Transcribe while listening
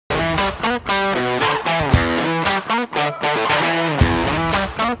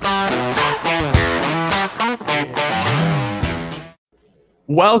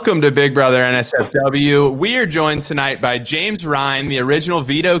Welcome to Big Brother NSFW. We are joined tonight by James Rhine, the original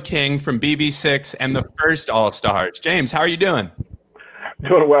Veto King from BB6 and the first All-Stars. James, how are you doing?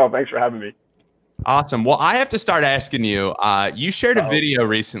 Doing well. Thanks for having me. Awesome. Well, I have to start asking you. You shared a video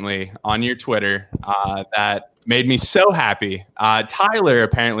recently on your Twitter that made me so happy. Tyler,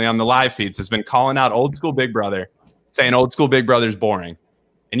 apparently on the live feeds, has been calling out old school Big Brother, saying old school Big Brother's boring.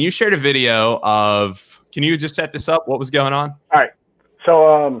 And you shared a video of, can you just set this up? What was going on? All right.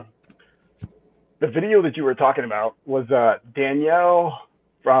 So the video that you were talking about was Danielle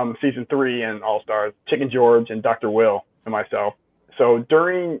from season 3 and All Stars, Chicken George, and Dr. Will, and myself. So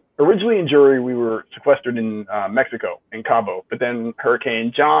originally in jury, we were sequestered in Mexico, in Cabo, but then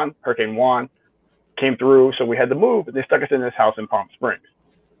Hurricane Juan came through, so we had to move, and they stuck us in this house in Palm Springs.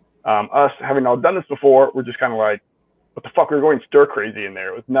 Us having all done this before, we're just kind of like, what the fuck, we were going stir crazy in there.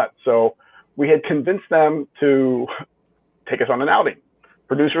 It was nuts. So we had convinced them to take us on an outing.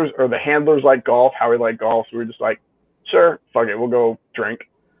 Producers or the handlers like golf, Howie liked golf, so we were just like, sure, fuck it, we'll go drink.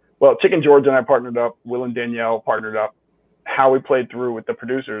 Well, Chicken George and I partnered up, Will and Danielle partnered up. Howie played through with the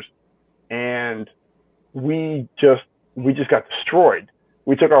producers, and we just got destroyed.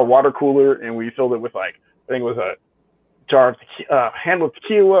 We took our water cooler and we filled it with, like, I think it was a jar of handle of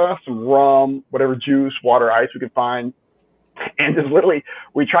tequila, some rum, whatever juice, water, ice we could find. And just literally,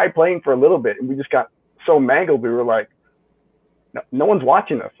 we tried playing for a little bit and we just got so mangled. We were like, no one's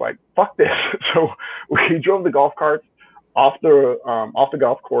watching us. Like, fuck this. So we drove the golf carts off the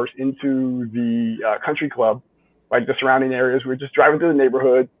golf course into the country club, like the surrounding areas. We were just driving through the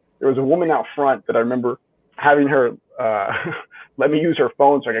neighborhood. There was a woman out front that I remember having her let me use her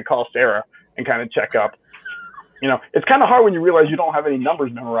phone so I could call Sarah and kind of check up. You know, it's kind of hard when you realize you don't have any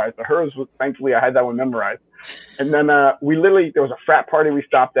numbers memorized, but hers was, thankfully, I had that one memorized. And then there was a frat party we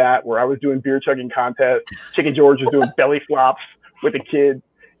stopped at where I was doing beer chugging contest. Chicken George was doing belly flops with the kids.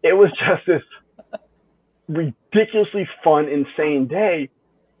 It was just this ridiculously fun, insane day.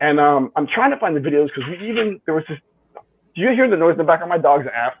 And I'm trying to find the videos because there was this, do you hear the noise in the background? My dog's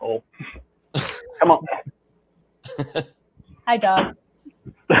an asshole. Come on. Hi, dog.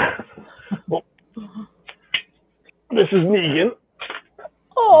 Well, this is Negan.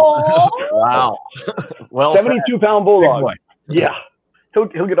 Oh, Wow. Well, 72-pound bulldog. Yeah, he'll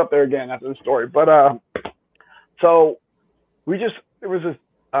get up there again after the story. But so there was this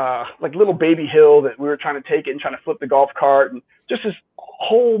like little baby hill that we were trying to take it and trying to flip the golf cart, and just this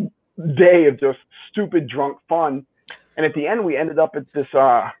whole day of just stupid drunk fun. And at the end, we ended up at this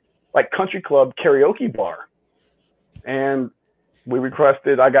like country club karaoke bar, and we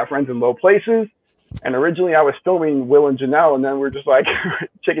requested "I Got Friends in Low Places." And originally I was filming Will and Janelle, and then we're just like,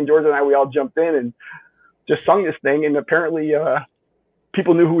 Chicken George and I, we all jumped in and just sung this thing. And apparently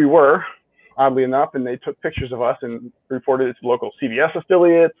people knew who we were, oddly enough, and they took pictures of us and reported it to local CBS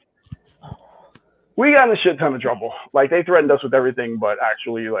affiliates. We got in a shit ton of trouble. Like, they threatened us with everything, but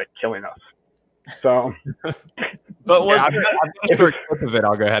actually, like, killing us. So, but I've got a clip of it.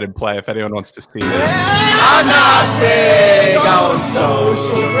 I'll go ahead and play if anyone wants to see it. I'm not big on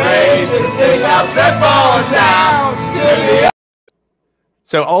social graces. Think I'll step on down to the.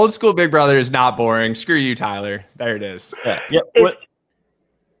 So old school Big Brother is not boring. Screw you, Tyler. There it is. Yeah. Yep.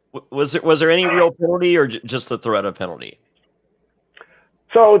 Was there any real penalty or just the threat of penalty?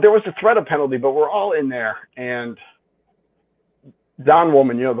 So there was the threat of penalty, but we're all in there, and Don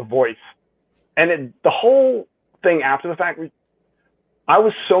Woman, you know, the voice. And the whole thing after the fact, I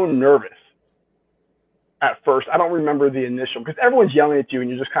was so nervous at first. I don't remember the initial, because everyone's yelling at you and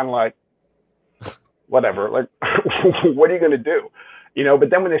you're just kind of like, whatever, like, what are you going to do? You know, but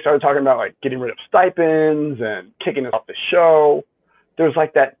then when they started talking about like getting rid of stipends and kicking us off the show, there was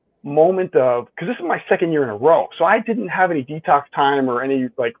like that moment of, because this is my second year in a row. So I didn't have any detox time or any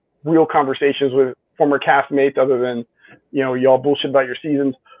like real conversations with former castmates other than, you know, y'all bullshit about your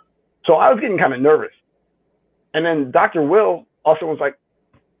seasons. So I was getting kind of nervous. And then Dr. Will also was like,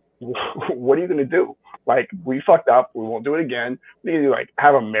 what are you going to do? Like, we fucked up. We won't do it again. We need to like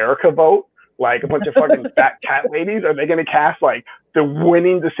have America vote, like a bunch of fucking fat cat ladies. Are they going to cast like the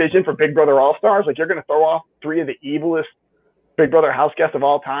winning decision for Big Brother All-Stars? Like, you're going to throw off 3 of the evilest Big Brother house guests of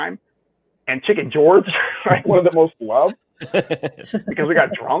all time? And Chicken George, like one of the most loved because we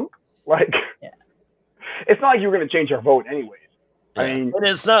got drunk? Like, yeah. It's not like you were going to change our vote anyways. Yeah. I mean, but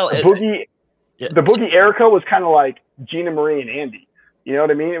it's not the Boogie Erica was kind of like Gina Marie and Andy. You know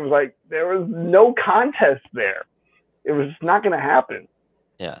what I mean? It was like there was no contest there. It was not going to happen.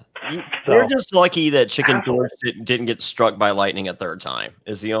 Yeah, you're just lucky that Chicken George didn't get struck by lightning a third time.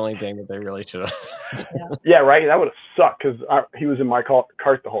 Is the only thing that they really should have. Yeah, right. That would have sucked because he was in my cart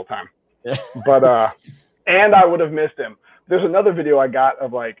the whole time. Yeah. But and I would have missed him. There's another video I got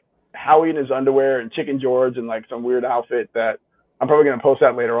of like Howie in his underwear and Chicken George and like some weird outfit that I'm probably going to post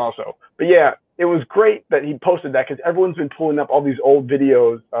that later also. But yeah, it was great that he posted that because everyone's been pulling up all these old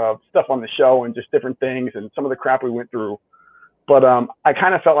videos of stuff on the show and just different things and some of the crap we went through. But I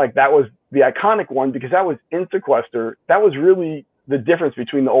kind of felt like that was the iconic one because that was in sequester. That was really the difference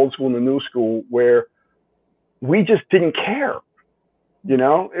between the old school and the new school, where we just didn't care. You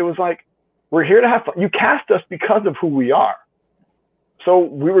know, it was like, we're here to have fun. You cast us because of who we are. So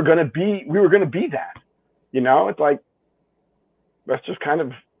we were going to be that, you know, it's like, that's just kind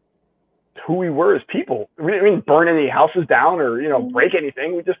of who we were as people. We didn't burn any houses down or, you know, break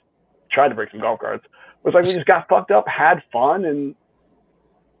anything. We just tried to break some golf carts. It was like, we just got fucked up, had fun. And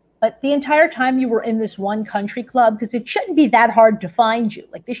but the entire time you were in this one country club, because it shouldn't be that hard to find you.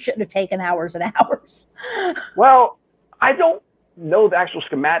 Like, this shouldn't have taken hours and hours. Well, I don't know the actual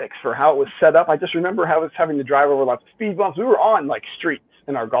schematics for how it was set up. I just remember how I was having to drive over lots of speed bumps. We were on like streets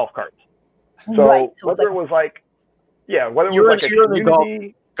in our golf carts. So, right. So whether it was like, yeah, whether it was like a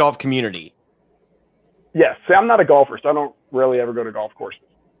community, golf community. Yes. See, I'm not a golfer, so I don't really ever go to golf courses.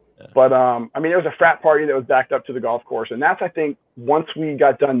 Yeah. But I mean, there was a frat party that was backed up to the golf course, and that's, I think, once we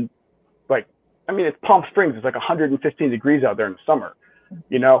got done, like, I mean, it's Palm Springs. It's like 115 degrees out there in the summer,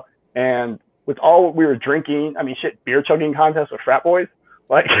 you know, and with all we were drinking, I mean, shit, beer chugging contest with frat boys,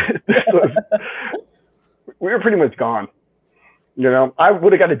 like, we were pretty much gone. You know, I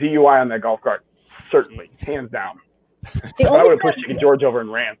would have got a DUI on that golf cart, certainly, hands down. But I would have pushed Chicken George over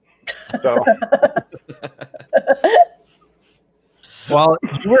and ran. So, well,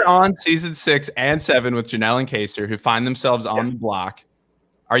 you were on season 6 and 7 with Janelle and Kaysar, who find themselves on the block.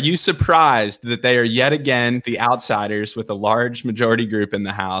 Are you surprised that they are yet again the outsiders with a large majority group in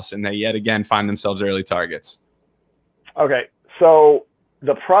the house, and they yet again find themselves early targets? Okay, so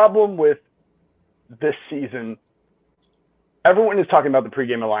the problem with this season, everyone is talking about the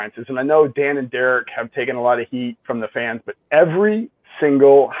pregame alliances, and I know Dan and Derek have taken a lot of heat from the fans, but every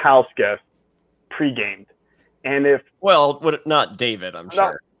single house guest pre-gamed. And if not David, I'm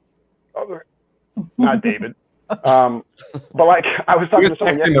sure. Not David. But like, I was talking to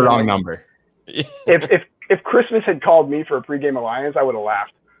someone yesterday, the wrong number. If Christmas had called me for a pregame alliance, I would have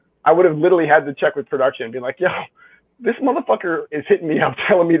laughed. I would have literally had to check with production and be like, yo, this motherfucker is hitting me up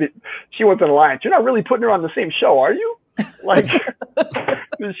telling me that she wants an alliance. You're not really putting her on the same show, are you? Like,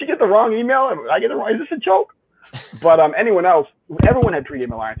 did she get the wrong email? Did I get the wrong? Is this a joke? But everyone had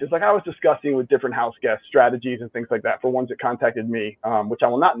pregame alliances. Like, I was discussing with different house guests strategies and things like that for ones that contacted me, which I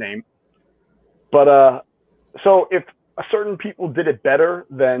will not name. But so if certain people did it better,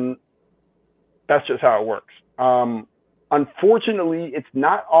 then that's just how it works. Unfortunately, it's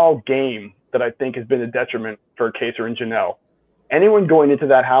not all game that I think has been a detriment for Kaysar and Janelle. Anyone going into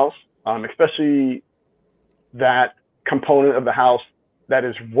that house, especially that component of the house that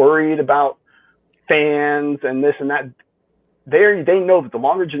is worried about fans and this and that, they know that the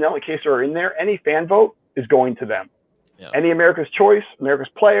longer Janelle and Kaysar are in there, any fan vote is going to them. Yeah. Any America's Choice, America's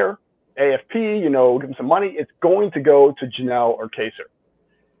Player, AFP, you know, give them some money, it's going to go to Janelle or Kaysar.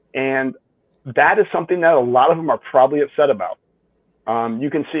 And that is something that a lot of them are probably upset about. You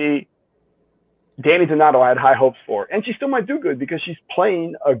can see Danny Donato I had high hopes for, and she still might do good because she's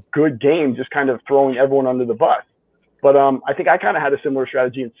playing a good game, just kind of throwing everyone under the bus. But I think I kind of had a similar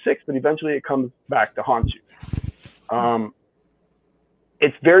strategy in 6, but eventually it comes back to haunt you.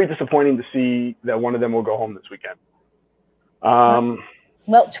 It's very disappointing to see that one of them will go home this weekend.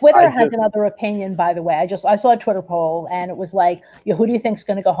 Well, Twitter has another opinion, by the way. I saw a Twitter poll, and it was like, who do you think's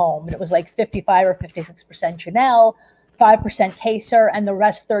going to go home? And it was like 55 or 56% Janelle, 5% Kaysar, and the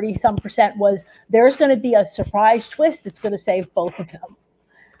rest 30-some% was there's going to be a surprise twist that's going to save both of them.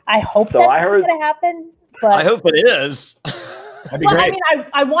 I hope that's going to happen. But I hope it is. That'd be great. I mean,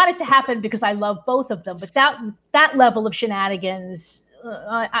 I want it to happen because I love both of them, but that level of shenanigans,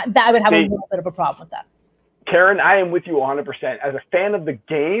 I would have a little bit of a problem with that. Karen, I am with you 100%. As a fan of the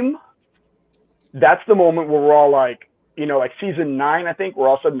game, that's the moment where we're all like, you know, like season 9, I think, where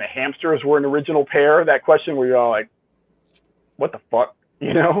all of a sudden the hamsters were an original pair. That question where you're all like, what the fuck,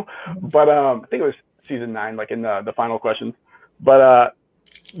 you know? But I think it was season 9, like in the final questions. But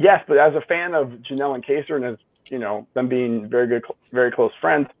yes, but as a fan of Janelle and Kaysar, and as, you know, them being very good, very close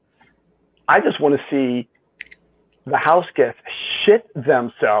friends, I just want to see the house guests shit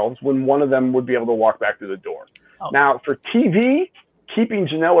themselves when one of them would be able to walk back through the door. Oh. Now, for TV, keeping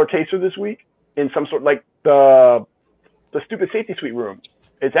Janelle or Kaysar this week in some sort, like the stupid safety suite room,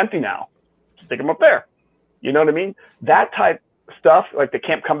 it's empty now. Stick them up there. You know what I mean? That type of stuff, like the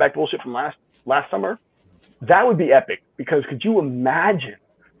camp comeback bullshit from last summer, that would be epic. Because could you imagine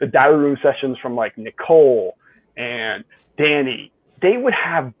the diary room sessions from like Nicole and Danny, they would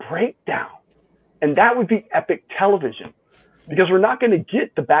have breakdowns. And that would be epic television, because we're not going to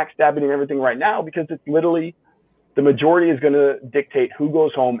get the backstabbing and everything right now, because it's literally the majority is going to dictate who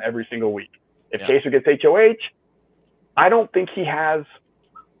goes home every single week. If Kaysar gets HOH, I don't think he has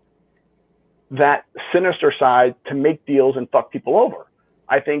that sinister side to make deals and fuck people over.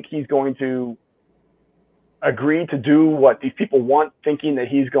 I think he's going to agree to do what these people want, thinking that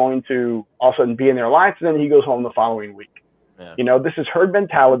he's going to all of a sudden be in their lives, and then he goes home the following week. Yeah. You know, this is herd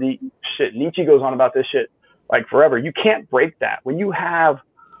mentality shit. Nietzsche goes on about this shit like forever. You can't break that. When you have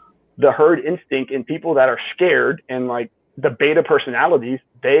the herd instinct in people that are scared, and like the beta personalities,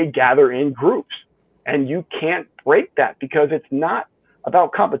 they gather in groups, and you can't break that, because it's not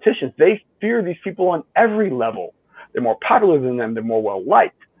about competitions. They fear these people on every level. They're more popular than them. They're more well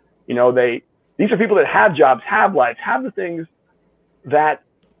liked. You know, these are people that have jobs, have lives, have the things that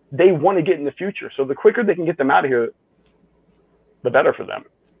they want to get in the future. So the quicker they can get them out of here, the better for them,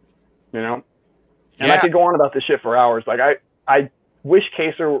 you know? And I could go on about this shit for hours. Like, I wish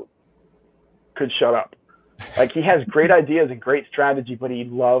Kaysar could shut up. Like, he has great ideas and great strategy, but he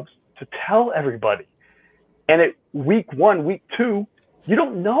loves to tell everybody. And at week 1, week 2, you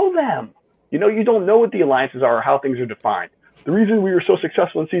don't know them. You know, you don't know what the alliances are or how things are defined. The reason we were so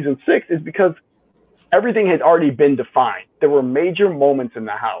successful in season 6 is because everything had already been defined. There were major moments in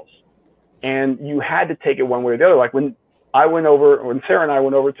the house, and you had to take it one way or the other. Like when Sarah and I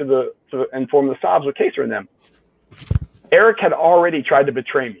went over to inform the Sobs with Kaysar and them, Eric had already tried to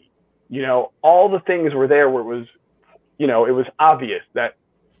betray me. You know, all the things were there where it was, you know, it was obvious that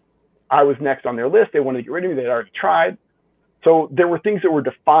I was next on their list. They wanted to get rid of me. They'd already tried. So there were things that were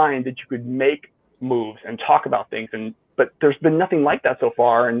defined that you could make moves and talk about things. But there's been nothing like that so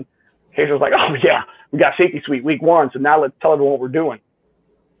far. And Kaysar was like, oh yeah, we got safety suite week 1. So now let's tell everyone what we're doing.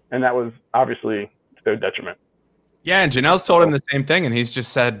 And that was obviously to their detriment. Yeah, and Janelle's told him the same thing, and he's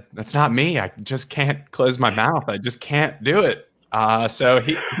just said, that's not me. I just can't close my mouth. I just can't do it. So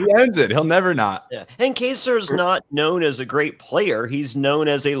he ends it. He'll never not. Yeah. And Kaysar's not known as a great player. He's known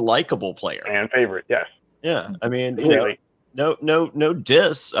as a likable player. And favorite, yes. Yeah. I mean, you know, no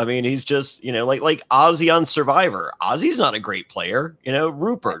diss. I mean, he's just, you know, like Ozzy on Survivor. Ozzy's not a great player. You know,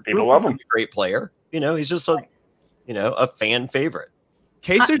 Rupert. People love him. A great player. You know, he's just a fan favorite.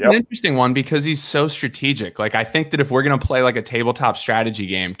 Kaysar's an interesting one because he's so strategic. Like, I think that if we're going to play like a tabletop strategy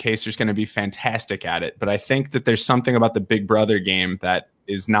game, Kaysar's going to be fantastic at it. But I think that there's something about the Big Brother game that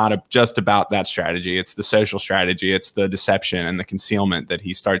is not just about that strategy. It's the social strategy. It's the deception and the concealment that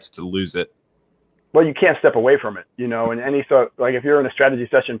he starts to lose it. Well, you can't step away from it, you know, and any sort, like if you're in a strategy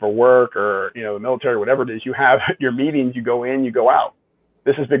session for work or, you know, the military, whatever it is, you have your meetings, you go in, you go out.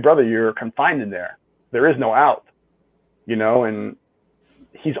 This is Big Brother. You're confined in there. There is no out, you know, and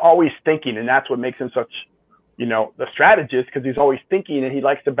he's always thinking, and that's what makes him such, you know, the strategist, because he's always thinking and he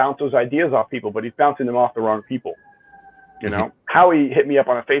likes to bounce those ideas off people, but he's bouncing them off the wrong people. You know, Howie hit me up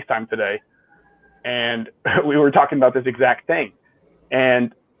on a FaceTime today, and we were talking about this exact thing.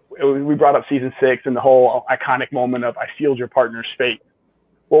 And we brought up season 6 and the whole iconic moment of I sealed your partner's fate.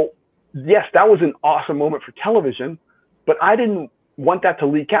 Well, yes, that was an awesome moment for television, but I didn't want that to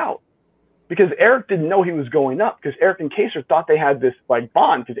leak out. Because Eric didn't know he was going up, because Eric and Kaysar thought they had this like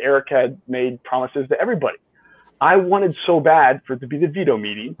bond, because Eric had made promises to everybody. I wanted so bad for it to be the veto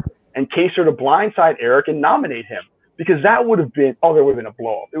meeting and Kaysar to blindside Eric and nominate him, because that would have been, there would have been a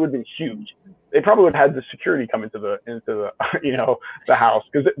blow up. It would have been huge. They probably would have had the security come into the you know, the house,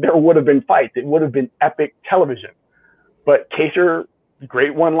 because there would have been fights. It would have been epic television. But Kaysar,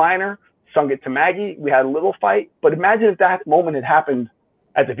 great one-liner, sung it to Maggie. We had a little fight, but imagine if that moment had happened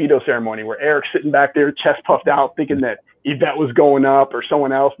at the veto ceremony, where Eric's sitting back there, chest puffed out, thinking that Yvette was going up or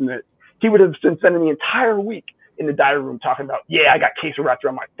someone else, and that he would have been spending the entire week in the diary room talking about, yeah, I got Kaysar wrapped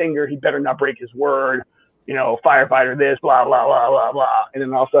around my finger. He better not break his word. You know, firefighter this, blah, blah, blah, blah, blah. And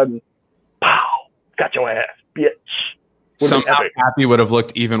then all of a sudden, pow, got your ass, bitch. Somehow Happy would have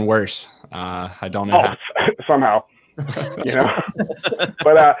looked even worse. I don't know how. Somehow, you know.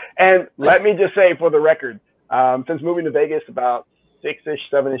 But, and let me just say for the record, since moving to Vegas about 6-ish,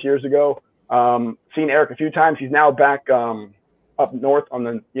 7-ish years ago, seen Eric a few times. He's now back up north on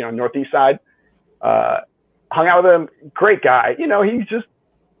the northeast side. Hung out with him, great guy. You know, he's just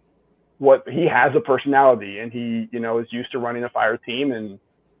he has a personality, and he is used to running a fire team and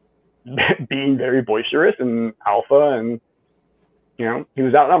being very boisterous and alpha, and he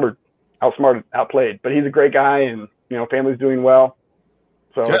was outnumbered, outsmarted, outplayed. But he's a great guy, and family's doing well.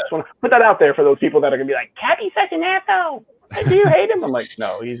 So I just want to put that out there for those people that are gonna be like, Cappy's such an asshole. Do you hate him? I'm like,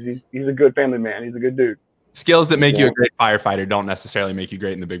 no, he's a good family man. He's a good dude. Skills that make you a great firefighter don't necessarily make you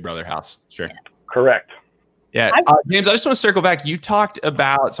great in the Big Brother house. Sure. Correct. Yeah, James, I just want to circle back. You talked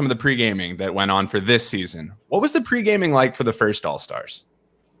about some of the pre-gaming that went on for this season. What was the pre-gaming like for the first All-Stars?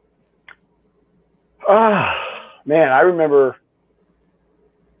 Man, I remember.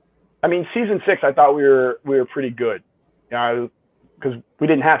 I mean, season 6, I thought we were pretty good, because we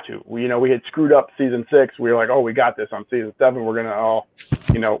didn't have to. We had screwed up season 6. We were like, oh, we got this on season 7. We're gonna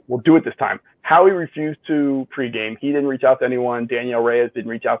we'll do it this time. Howie refused to pregame. He didn't reach out to anyone. Danielle Reyes didn't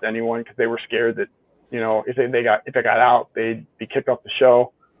reach out to anyone because they were scared that if it got out, they'd be kicked off the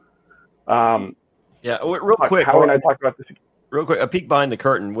show. Yeah, real quick. Howie and I talked about this. Real quick, a peek behind the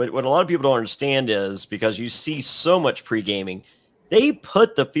curtain. What a lot of people don't understand is, because you see so much pre-gaming, they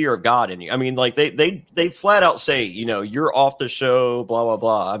put the fear of God in you. I mean, like they flat out say, you're off the show, blah, blah,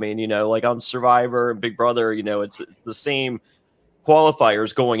 blah. I mean, like on Survivor and Big Brother, it's the same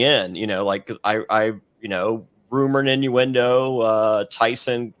qualifiers going in, like I rumor and innuendo,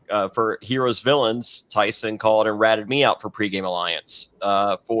 Tyson, for Heroes Villains, Tyson called and ratted me out for pregame alliance.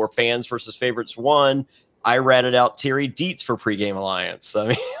 For Fans versus Favorites 1, I ratted out Terry Dietz for pregame alliance. I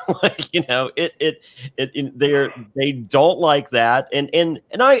mean, like, they don't like that. And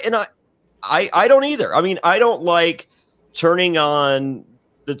I don't either. I mean, I don't like turning on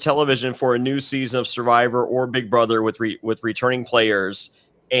the television for a new season of Survivor or Big Brother with returning players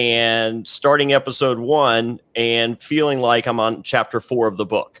and starting episode 1 and feeling like I'm on chapter 4 of the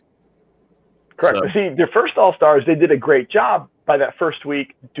book. Correct. So, see, their first All-Stars, they did a great job by that first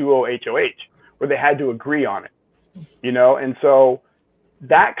week duo HOH, where they had to agree on it, and so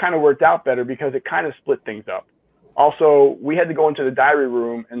that kind of worked out better because it kind of split things up. Also, we had to go into the diary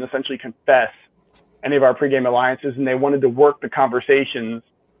room and essentially confess any of our pregame alliances, and they wanted to work the conversations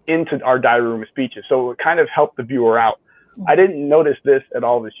into our diary room speeches. So it kind of helped the viewer out. I didn't notice this at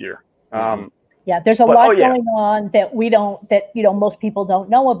all this year. There's a lot going on that most people don't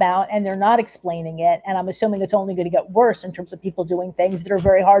know about, and they're not explaining it. And I'm assuming it's only going to get worse in terms of people doing things that are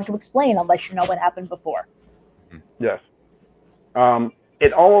very hard to explain unless you know what happened before. Yes.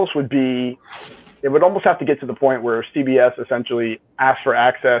 It would almost have to get to the point where CBS essentially asks for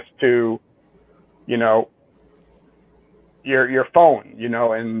access to, your phone,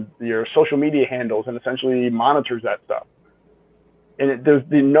 and your social media handles, and essentially monitors that stuff. And there's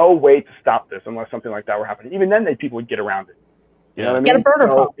no way to stop this unless something like that were happening. Even then, people would get around it. You know what I mean? Get a burner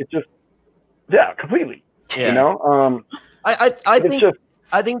phone. It's just, completely. Yeah. I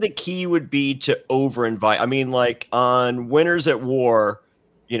think the key would be to over-invite. I mean, like on Winners at War,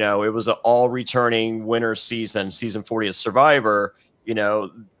 it was an all-returning winner season 40 of Survivor.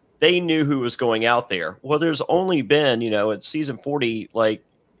 They knew who was going out there. Well, there's only been, at season 40, like,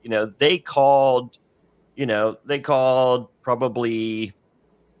 they called probably,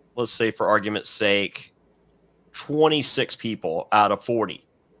 let's say for argument's sake, 26 people out of 40.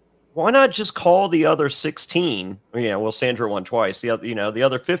 Why not just call the other 16? Well, Sandra won twice. The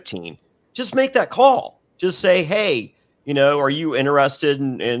other 15. Just make that call. Just say, hey, are you interested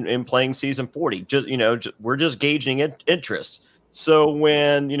in playing season 40? We're just gauging interest. So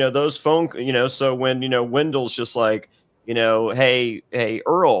when, those phone, so when, Wendell's just like, hey,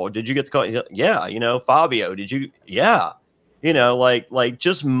 Earl, did you get the call? Yeah. Fabio, did you? Yeah. Like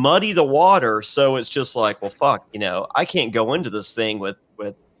just muddy the water. So it's just like, well, fuck, I can't go into this thing with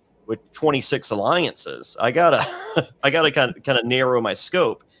 26 alliances. I gotta kind of narrow my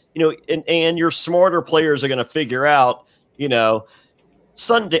scope, and your smarter players are going to figure out,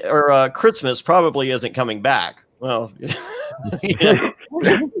 Sunday or Christmas probably isn't coming back. Well,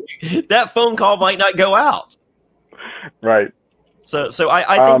 that phone call might not go out. Right. So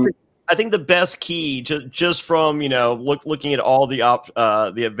I think the best key just from looking at all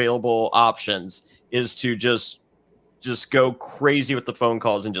the available options is to just go crazy with the phone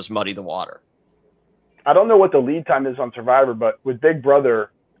calls and just muddy the water. I don't know what the lead time is on Survivor, but with Big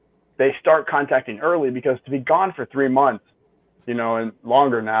Brother, they start contacting early because to be gone for 3 months, and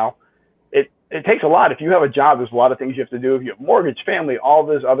longer now, it takes a lot. If you have a job, there's a lot of things you have to do. If you have mortgage, family, all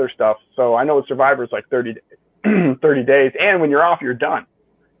this other stuff. So I know with Survivor, it's like 30 days. And when you're off, you're done.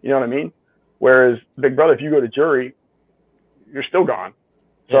 You know what I mean? Whereas Big Brother, if you go to jury, you're still gone.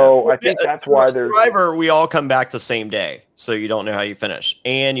 So I think that's why there's Survivor. We all come back the same day, so you don't know how you finish,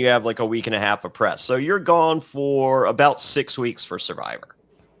 and you have like a week and a half of press. So you're gone for about 6 weeks for Survivor.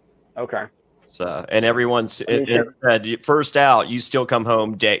 Okay. So and everyone's it said first out, you still come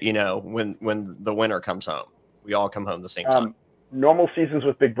home when the winner comes home. We all come home the same time. Normal seasons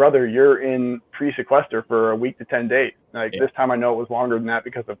with Big Brother, you're in pre-sequester for a week to 10 days. Like this time, I know it was longer than that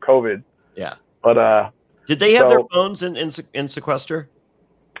because of COVID. Yeah. But did they have their phones in sequester?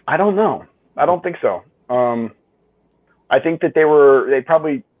 I don't know. I don't think so. I think that they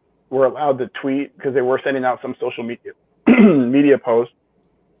probably were allowed to tweet because they were sending out some social media media posts.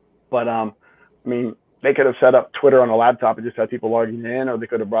 But I mean, they could have set up Twitter on a laptop and just had people logging in, or they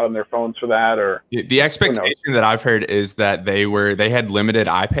could have brought in their phones for that. Or the expectation that I've heard is that they had limited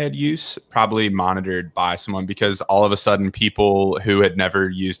iPad use, probably monitored by someone, because all of a sudden people who had never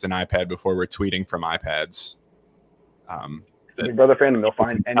used an iPad before were tweeting from iPads. Big Brother fandom, they'll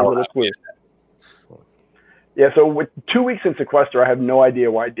find any little clue. Yeah, so with 2 weeks in sequester, I have no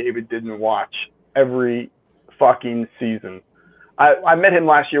idea why David didn't watch every fucking season. I met him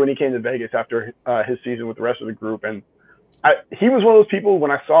last year when he came to Vegas after his season with the rest of the group, and he was one of those people,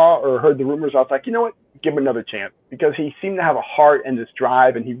 when I saw or heard the rumors, I was like, you know what, give him another chance, because he seemed to have a heart and this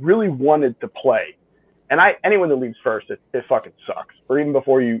drive, and he really wanted to play. And anyone that leaves first, it fucking sucks, or even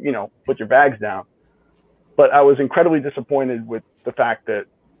before you put your bags down. But I was incredibly disappointed with the fact that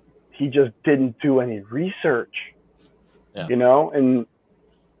he just didn't do any research, and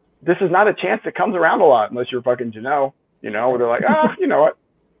this is not a chance that comes around a lot unless you're fucking Janelle, where they're like, you know what,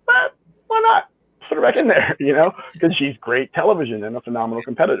 why not put her back in there, because she's great television and a phenomenal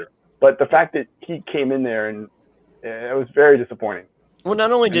competitor. But the fact that he came in there, and it was very disappointing. Well,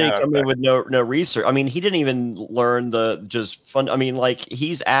 not only did he come in with no research, I mean, he didn't even learn the just fun. I mean, like,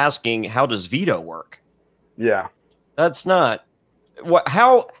 he's asking, how does veto work? Yeah. That's not what,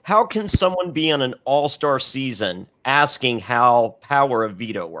 how can someone be on an all-star season asking how power of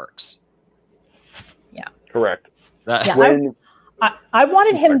veto works? Yeah. Correct. I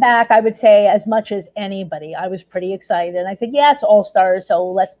wanted him back, I would say, as much as anybody. I was pretty excited. And I said, yeah, it's all-stars, so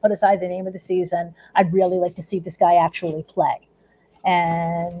let's put aside the name of the season. I'd really like to see this guy actually play.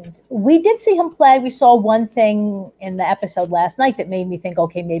 And we did see him play. We saw one thing in the episode last night that made me think,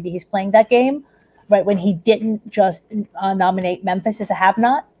 okay, maybe he's playing that game. Right, when he didn't just nominate Memphis as a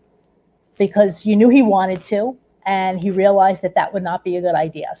have-not, because you knew he wanted to, and he realized that that would not be a good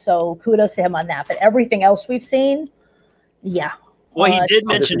idea. So kudos to him on that. But everything else we've seen, yeah. Well, he did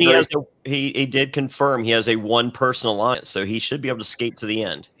mention he did confirm he has a one-person alliance, so he should be able to skate to the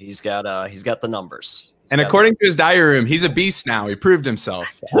end. He's got the numbers. And according to his diary room, he's a beast now. He proved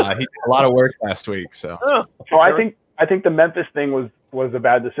himself. He did a lot of work last week. So I think the Memphis thing was a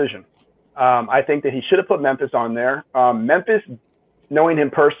bad decision. I think that he should have put Memphis on there. Memphis, knowing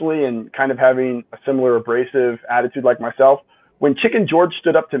him personally and kind of having a similar abrasive attitude like myself, when Chicken George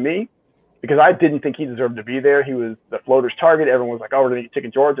stood up to me, because I didn't think he deserved to be there. He was the floater's target. Everyone was like, oh, we're going to get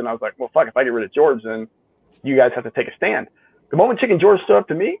Chicken George. And I was like, well, fuck, if I get rid of George, then you guys have to take a stand. The moment Chicken George stood up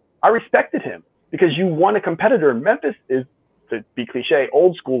to me, I respected him, because you want a competitor. Memphis is, to be cliche,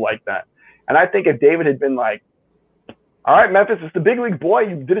 old school like that. And I think if David had been like, all right, Memphis, it's the big league boy.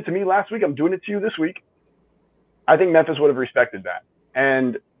 You did it to me last week. I'm doing it to you this week. I think Memphis would have respected that.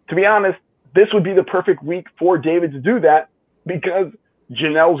 And to be honest, this would be the perfect week for David to do that, because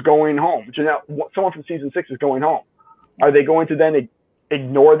Janelle's going home. Someone from season 6 is going home. Are they going to then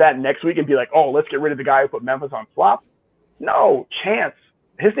ignore that next week and be like, oh, let's get rid of the guy who put Memphis on flop? No chance.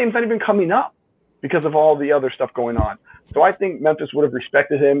 His name's not even coming up because of all the other stuff going on. So I think Memphis would have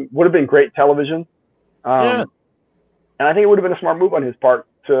respected him, would have been great television. Yeah. And I think it would have been a smart move on his part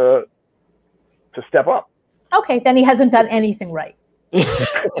to step up. Okay, then he hasn't done anything right. He's in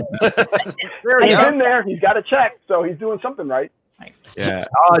there. He's got a check, so he's doing something right. Yeah.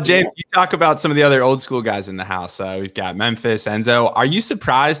 James, you talk about some of the other old school guys in the house. We've got Memphis, Enzo. Are you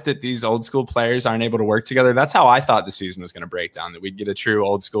surprised that these old school players aren't able to work together? That's how I thought the season was going to break down, that we'd get a true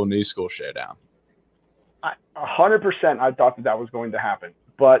old school, new school showdown. 100% I thought that was going to happen.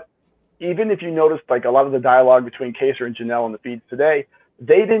 But even if you noticed, like, a lot of the dialogue between Kaysar and Janelle in the feeds today,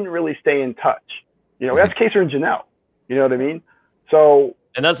 they didn't really stay in touch. That's Kaysar and Janelle. You know what I mean? So,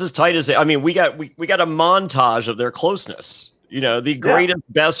 and that's as tight as it. I mean, we got a montage of their closeness. The greatest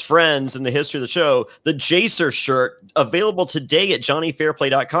best friends in the history of the show. The Jacer shirt available today at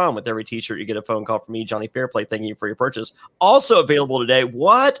johnnyfairplay.com. With every t-shirt, you get a phone call from me, Johnny Fairplay, thanking you for your purchase. Also available today.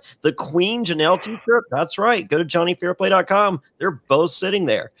 What? The Queen Janelle t-shirt? That's right. Go to johnnyfairplay.com. They're both sitting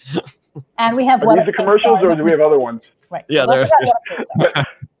there. And we have Are these the commercials, or do we have other ones? Right. Yeah,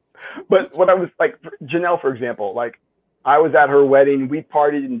 but what I was like, Janelle, for example, like, I was at her wedding. We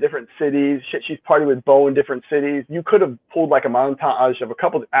partied in different cities. She's partied with Bo in different cities. You could have pulled like a montage of a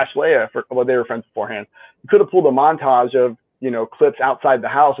couple of Ashlea, they were friends beforehand. You could have pulled a montage of, clips outside the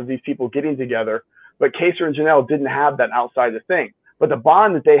house of these people getting together. But Kaysar and Janelle didn't have that outside the thing. But the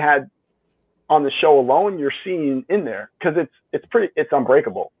bond that they had on the show alone, you're seeing in there, because it's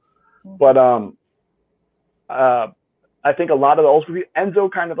unbreakable. But I think a lot of the old school people,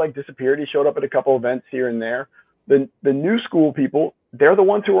 Enzo kind of like disappeared. He showed up at a couple events here and there. The new school people, they're the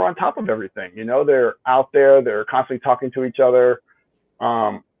ones who are on top of everything. They're out there. They're constantly talking to each other.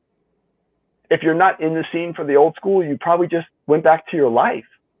 if you're not in the scene for the old school, you probably just went back to your life.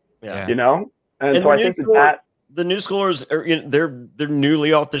 Yeah. You know? And so I think the new schoolers are, they're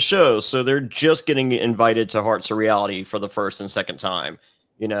newly off the show, so they're just getting invited to Hearts of Reality for the first and second time.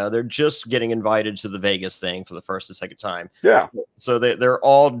 They're just getting invited to the Vegas thing for the first and second time. Yeah. So they're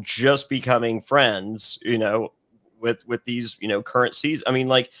all just becoming friends, with these, current seasons. I mean,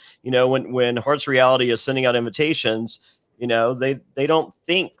 like, when Hearts Reality is sending out invitations, they don't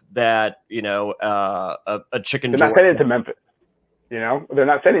think that, a chicken. They're not sending it to Memphis. They're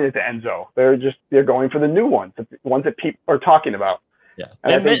not sending it to Enzo. They're going for the new ones, the ones that people are talking about. Yeah.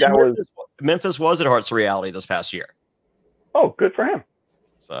 And I think Memphis was at Hearts Reality this past year. Oh, good for him.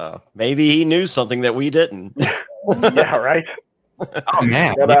 So maybe he knew something that we didn't. Yeah, right. Oh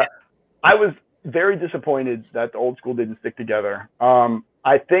man. But, I was very disappointed that the old school didn't stick together.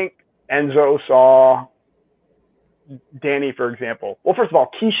 I think Enzo saw Danny, for example. Well, first of all,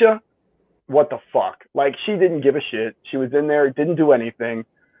 Keisha, what the fuck? Like, she didn't give a shit. She was in there, didn't do anything.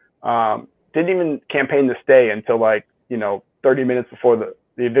 Didn't even campaign to stay until 30 minutes before the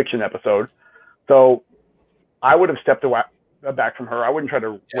eviction episode. So I would have stepped away, back from her. I wouldn't try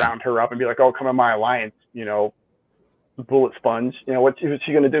to round her up and be like, oh, come on my alliance, bullet sponge. What's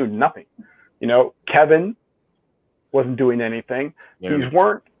she going to do? Nothing. Kevin wasn't doing anything. Yeah. These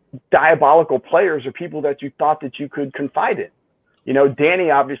weren't diabolical players or people that you thought that you could confide in.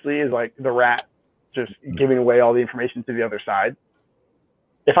 Danny obviously is like the rat, just giving away all the information to the other side.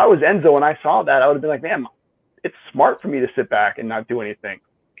 If I was Enzo and I saw that, I would have been like, man, it's smart for me to sit back and not do anything,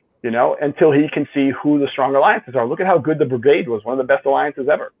 until he can see who the strong alliances are. Look at how good the Brigade was, one of the best alliances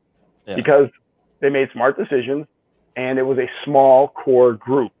ever, because they made smart decisions and it was a small core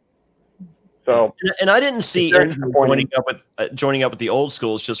group. So, and I didn't see Enzo joining up with the old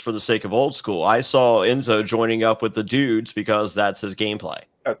schools just for the sake of old school. I saw Enzo joining up with the dudes because that's his gameplay.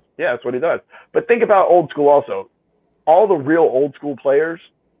 That's what he does. But think about old school also. All the real old school players,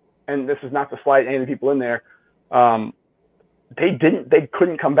 and this is not to slight any of the people in there, they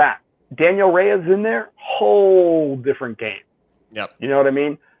couldn't come back. Daniel Reyes in there, whole different game. Yep. You know what I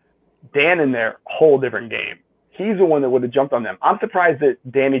mean? Dan in there, whole different game. He's the one that would have jumped on them. I'm surprised that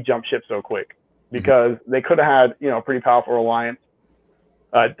Danny jumped ship so quick, because they could have had, a pretty powerful alliance.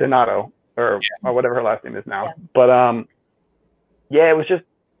 Donato or whatever her last name is now. Yeah. But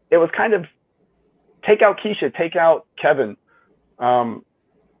it was kind of take out Keisha, take out Kevin. Enzo,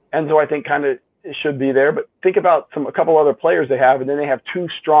 I think, kind of should be there, but think about a couple other players they have, and then they have two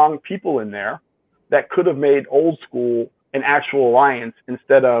strong people in there that could have made old school an actual alliance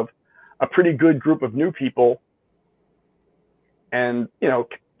instead of a pretty good group of new people. And,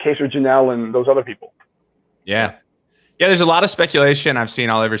 Kaysar, Janelle, and those other people. Yeah. Yeah, there's a lot of speculation I've seen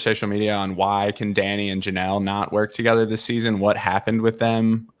all over social media on why can Danny and Janelle not work together this season? What happened with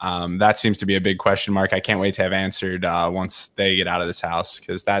them? That seems to be a big question mark. I can't wait to have answered once they get out of this house,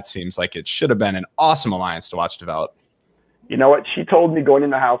 because that seems like it should have been an awesome alliance to watch develop. You know what? She told me going in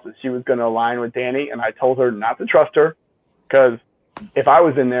the house that she was going to align with Danny, and I told her not to trust her, because if I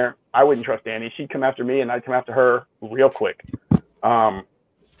was in there, I wouldn't trust Danny. She'd come after me, and I'd come after her real quick.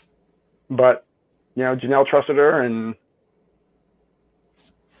 But Janelle trusted her, and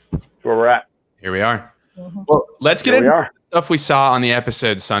that's where we're at. Here we are. Well, let's get into the stuff we saw on the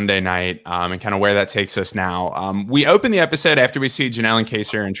episode Sunday night, and kind of where that takes us now. We open the episode after we see Janelle and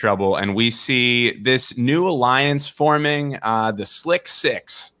Kaysar in trouble, and we see this new alliance forming, the Slick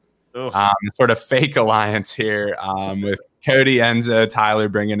Six, sort of fake alliance here, with Cody, Enzo, Tyler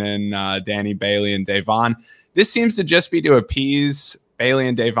bringing in Danny, Bailey, and Davon. This seems to just be to appease Bailey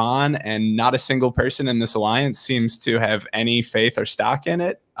and Davon, and not a single person in this alliance seems to have any faith or stock in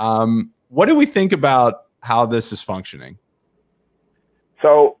it. What do we think about how this is functioning?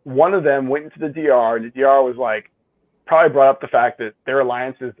 So one of them went into the DR, and the DR was like, probably brought up the fact that their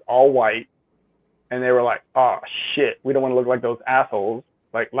alliance is all white, and they were like, oh shit, we don't want to look like those assholes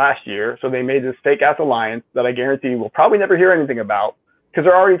like last year. So they made this fake ass alliance that I guarantee we'll probably never hear anything about, because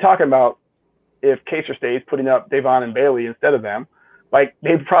they're already talking about if Kaysar stays, putting up Davon and Bailey instead of them. Like,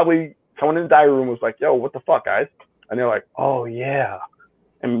 someone in the diary room was like, yo, what the fuck, guys? And they're like, oh yeah.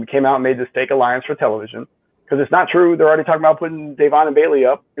 And came out and made this fake alliance for television, because it's not true. They're already talking about putting Davon and Bailey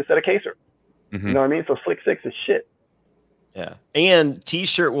up instead of Kaysar. You know what I mean? So Slick Six is shit. Yeah. And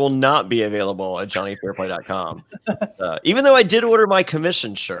t-shirt will not be available at johnnyfairplay.com. Even though I did order my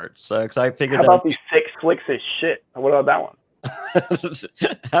commission shirt. So, because I figured how about these 6 Slicks is shit? What about that one?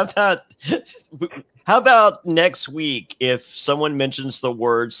 How about next week, if someone mentions the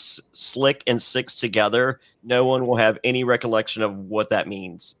words slick and six together, no one will have any recollection of what that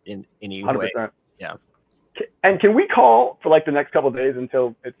means in any 100%. Way. Yeah. And can we call for like the next couple of days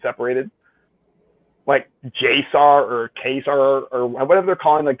until it's separated? like Jaysar or Kaysar or whatever they're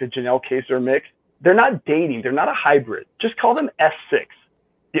calling like the Janelle Kaysar mix. They're not dating. They're not a hybrid. Just call them S6.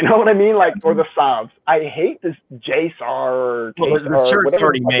 You know what I mean? Like, or the Sobs. I hate this Jaysar or Kaysar. The shirt's whatever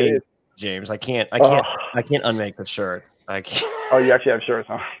already made, James. I can't unmake the shirt. I can't. Oh, you actually have shirts,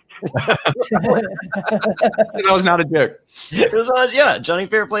 huh? That was not a joke. It was on, yeah,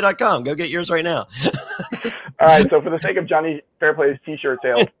 JohnnyFairplay.com. Go get yours right now. All right, so for the sake of Johnny Fairplay's t-shirt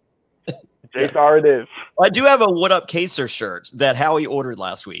sale, Jaysar it is. I do have a What Up Kaysar shirt that Howie ordered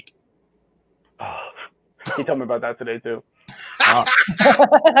last week. Oh, he told me about that today too. I'm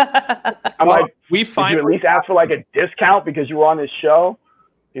like, we did find you at least ask for like a discount because you were on this show?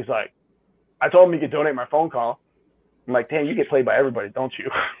 He's like, I told him he could donate my phone call. I'm like, damn, you get played by everybody, don't you?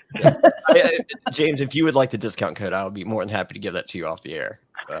 James, if you would like the discount code, I would be more than happy to give that to you off the air.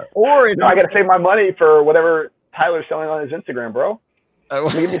 Or if no, I got to save my money for whatever Tyler's selling on his Instagram, bro.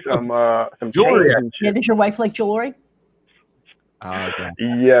 Give me some jewelry. Yeah, does your wife like jewelry? Okay.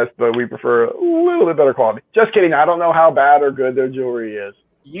 Yes, but we prefer a little bit better quality. Just kidding. I don't know how bad or good their jewelry is.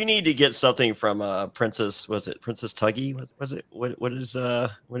 you need to get something from Princess. Was it Princess Tuggy? Was it what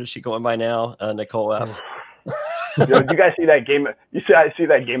is she going by now? Nicole F. Yo, did you guys see that game? I see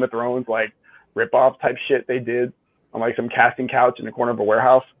that Game of Thrones like rip-off type shit they did on like some casting couch in the corner of a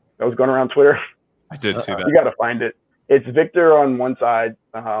warehouse that was going around Twitter. I did see that. You got to find it. It's Victor on one side,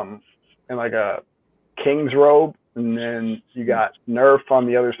 in like a king's robe, and then you got Nerf on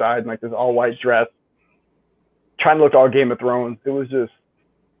the other side, in like this all-white dress, trying to look all Game of Thrones. It was just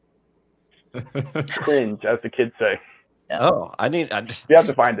cringe, as the kids say. Oh, you have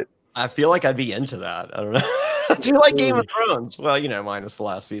to find it. I feel like I'd be into that. I don't know. Do you like Game of Thrones? Well, you know, minus the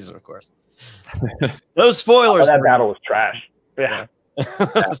last season, of course. No spoilers. Oh, that battle was trash. Yeah.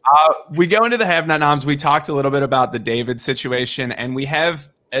 We go into the have not noms. We talked a little bit about the David situation, and we have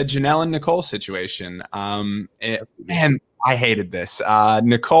a Janelle and Nicole situation. Man, I hated this.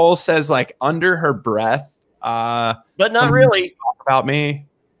 Nicole says like under her breath, but not really talk about me.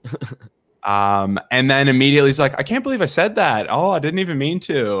 And then immediately he's like, I can't believe I said that. Oh, I didn't even mean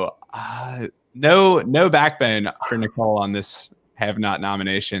to. No backbone for Nicole on this have not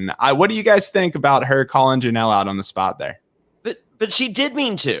nomination. What do you guys think about her calling Janelle out on the spot there? But she did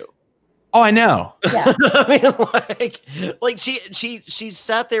mean to. Oh, I know. Yeah. I mean, like she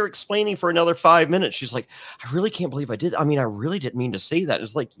sat there explaining for another 5 minutes. She's like, I really can't believe I did. I mean, I really didn't mean to say that.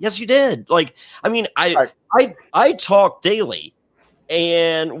 It's like, yes, you did. Like, I mean, I talk daily,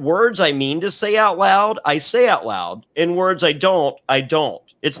 and words I mean to say out loud, I say out loud, and words I don't.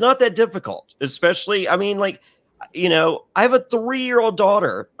 It's not that difficult, especially, I mean, like, you know, I have a 3-year-old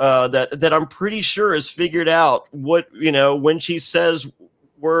daughter that I'm pretty sure has figured out what, you know, when she says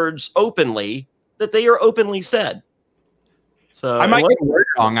words openly, that they are openly said. So I might get a word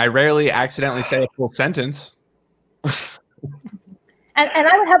wrong. I rarely accidentally say a full sentence. And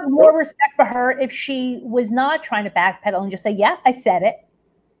I would have more respect for her if she was not trying to backpedal and just say, yeah, I said it.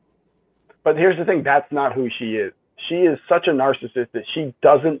 But here's the thing. That's not who she is. She is such a narcissist that she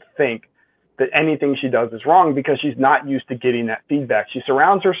doesn't think that anything she does is wrong because she's not used to getting that feedback. She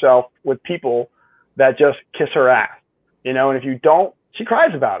surrounds herself with people that just kiss her ass, you know, and if you don't, she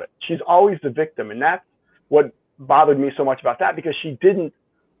cries about it. She's always the victim. And that's what bothered me so much about that, because she didn't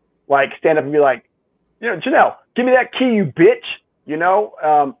like stand up and be like, you know, Janelle, give me that key, you bitch. You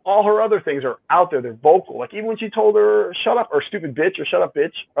know, all her other things are out there. They're vocal. Like even when she told her, shut up, or stupid bitch, or shut up,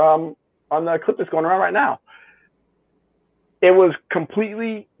 bitch, on the clip that's going around right now. It was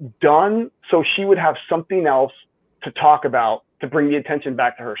completely done so she would have something else to talk about to bring the attention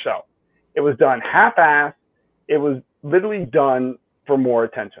back to herself. It was done half-assed. It was literally done for more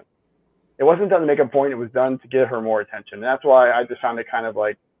attention. It wasn't done to make a point. It was done to get her more attention. And that's why I just found it kind of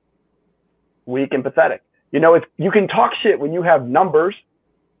like weak and pathetic. You know, you can talk shit when you have numbers.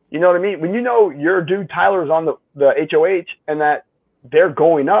 You know what I mean? When you know your dude Tyler's on the HOH and that they're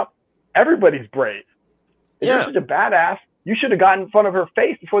going up, everybody's brave. If you're such a badass, you should have gotten in front of her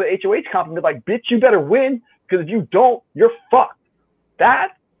face before the HOH comp and be like, bitch, you better win, because if you don't, you're fucked.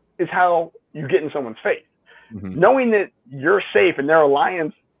 That is how you get in someone's face. Mm-hmm. Knowing that you're safe and your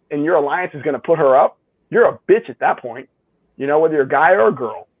alliance is going to put her up, you're a bitch at that point. You know, whether you're a guy or a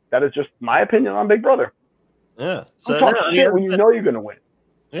girl. That is just my opinion on Big Brother. Yeah. So talk shit when you know you're going to win.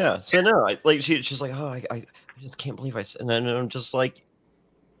 Yeah. So no, she's like, oh, I just can't believe I said, and then I'm just like,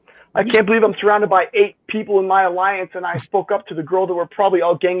 I can't believe I'm surrounded by 8 people in my alliance, and I spoke up to the girl that we're probably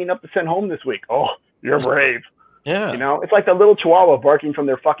all ganging up to send home this week. Oh, you're brave. Yeah. You know, it's like the little chihuahua barking from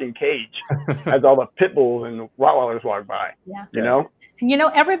their fucking cage as all the pit bulls and Rottweilers walk by. Yeah. You know? You know,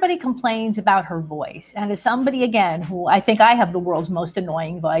 everybody complains about her voice. And as somebody, again, who I think I have the world's most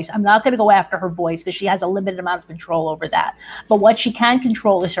annoying voice, I'm not going to go after her voice because she has a limited amount of control over that. But what she can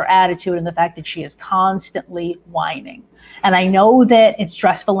control is her attitude and the fact that she is constantly whining. And I know that it's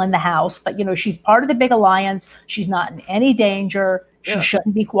stressful in the house, but, you know, she's part of the big alliance. She's not in any danger. She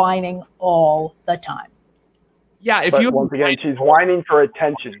shouldn't be whining all the time. Yeah, if but you once again, she's whining for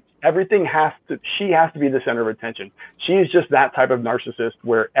attention. Everything she has to be the center of attention. She is just that type of narcissist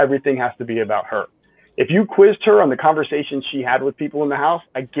where everything has to be about her. If you quizzed her on the conversations she had with people in the house,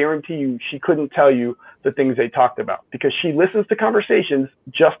 I guarantee you she couldn't tell you the things they talked about because she listens to conversations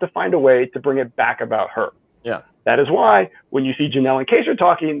just to find a way to bring it back about her. Yeah. That is why when you see Janelle and Kaysar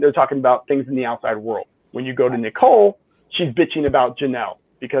talking, they're talking about things in the outside world. When you go to Nicole, she's bitching about Janelle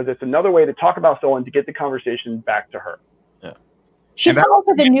because it's another way to talk about someone to get the conversation back to her. She's come up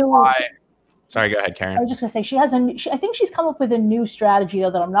with a new. Sorry, go ahead, Karen. I was just going to say I think she's come up with a new strategy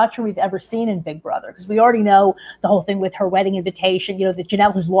that I'm not sure we've ever seen in Big Brother because we already know the whole thing with her wedding invitation. You know that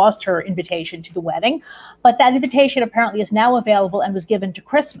Janelle has lost her invitation to the wedding, but that invitation apparently is now available and was given to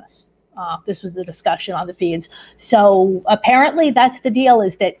Christmas. This was the discussion on the feeds. So apparently that's the deal: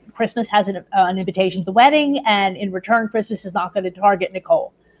 is that Christmas has an invitation to the wedding, and in return, Christmas is not going to target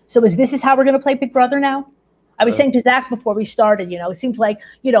Nicole. So this is how we're going to play Big Brother now? I was saying to Zach before we started, you know, it seems like,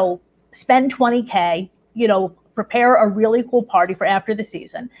 you know, spend $20K, you know, prepare a really cool party for after the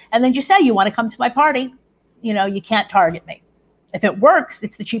season. And then just say, you want to come to my party? You know, you can't target me. If it works,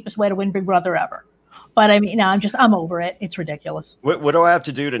 it's the cheapest way to win Big Brother ever. But I mean, I'm over it. It's ridiculous. What do I have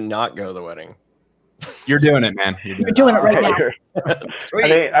to do to not go to the wedding? You're doing it, man. You're doing it right now. I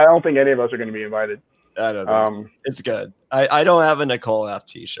don't think any of us are going to be invited. I don't think so. It's good. I don't have a Nicole F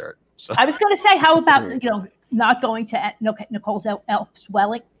t-shirt. So. I was going to say, how about, you know, not going to Nicole's F's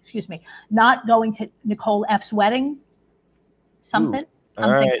wedding, not going to Nicole F's wedding, something. All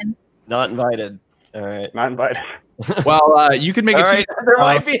right. Not invited. All right. Not invited. Well, you could make it. Right. There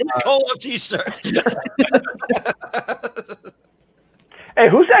might be a Nicole F t-shirt. Hey,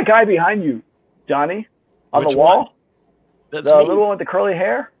 who's that guy behind you, Johnny? On Which the wall? one? That's the me. little one with the curly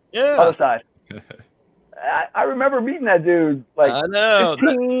hair? Yeah. Other side. I remember meeting that dude like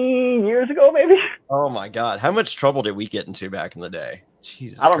 15 years ago, maybe. Oh my God. How much trouble did we get into back in the day?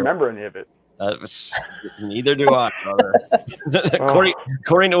 Jesus I don't remember any of it. Neither do I, brother.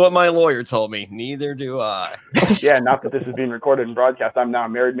 according to what my lawyer told me, neither do I. Yeah, not that this is being recorded and broadcast. I'm now a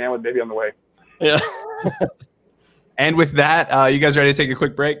married man with baby on the way. Yeah. And with that, you guys ready to take a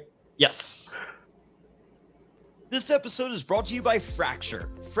quick break? Yes. This episode is brought to you by Fracture.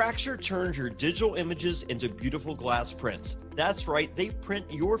 Fracture turns your digital images into beautiful glass prints. That's right, they print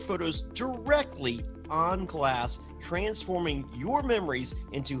your photos directly on glass, transforming your memories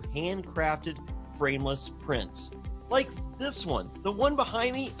into handcrafted, frameless prints. Like this one. The one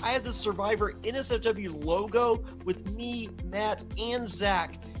behind me, I have the Survivor NSFW logo with me, Matt, and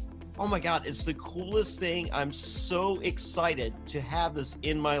Zach. Oh my God, it's the coolest thing. I'm so excited to have this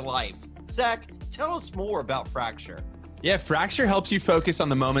in my life. Zach, tell us more about Fracture. Yeah, Fracture helps you focus on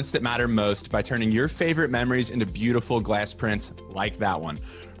the moments that matter most by turning your favorite memories into beautiful glass prints like that one.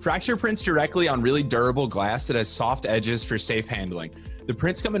 Fracture prints directly on really durable glass that has soft edges for safe handling. The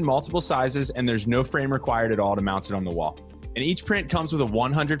prints come in multiple sizes and there's no frame required at all to mount it on the wall. And each print comes with a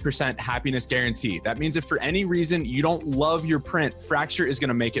 100% happiness guarantee. That means if for any reason you don't love your print, Fracture is going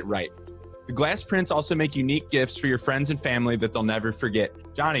to make it right. The glass prints also make unique gifts for your friends and family that they'll never forget.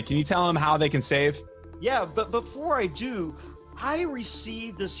 Johnny, can you tell them how they can save? Yeah, but before I do, I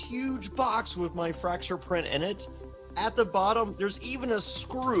received this huge box with my Fracture print in it. At the bottom, there's even a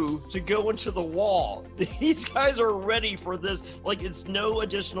screw to go into the wall. These guys are ready for this. Like, it's no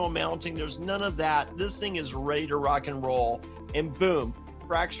additional mounting. There's none of that. This thing is ready to rock and roll. And boom,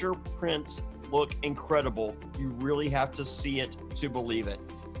 Fracture prints look incredible. You really have to see it to believe it.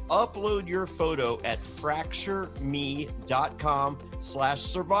 Upload your photo at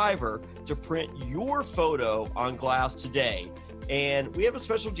fractureme.com/survivor to print your photo on glass today. And we have a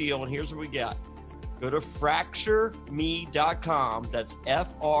special deal, and here's what we got. Go to fractureme.com. That's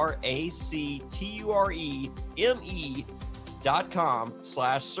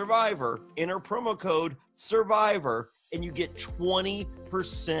fractureme.com/survivor. Enter promo code SURVIVOR, and you get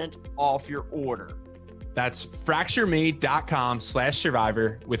 20% off your order. That's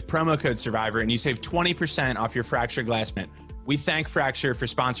fractureme.com/survivor with promo code survivor, and you save 20% off your Fracture glass print. We thank Fracture for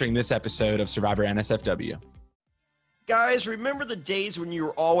sponsoring this episode of Survivor NSFW. Guys, remember the days when you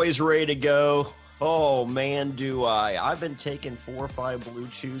were always ready to go? Oh man, do I. I've been taking 4 or 5 Blue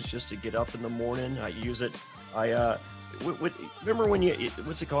Chews just to get up in the morning. I use it. Remember when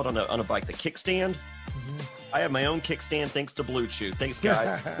what's it called on a bike? The kickstand? I have my own kickstand thanks to Blue Chew. Thanks,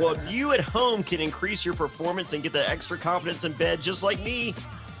 guys. Well, if you at home can increase your performance and get that extra confidence in bed just like me,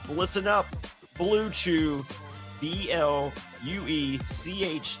 listen up. Blue Chew,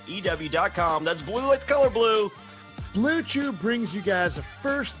 BlueChew.com. That's blue like the color blue. Blue Chew brings you guys the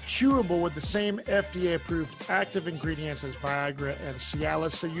first chewable with the same FDA-approved active ingredients as Viagra and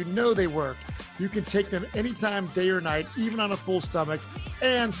Cialis, so you know they work. You can take them anytime, day or night, even on a full stomach.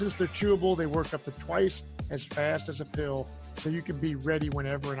 And since they're chewable, they work up to twice as fast as a pill, so you can be ready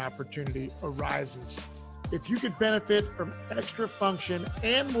whenever an opportunity arises. If you could benefit from extra function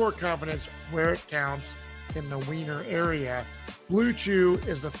and more confidence where it counts in the wiener area, Blue Chew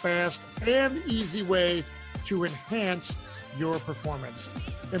is the fast and easy way to enhance your performance.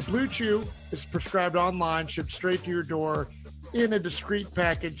 And Blue Chew is prescribed online, shipped straight to your door in a discreet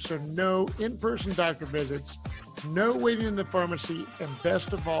package, so no in-person doctor visits, no waiting in the pharmacy, and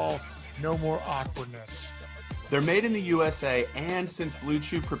best of all, no more awkwardness. They're made in the USA, and since Blue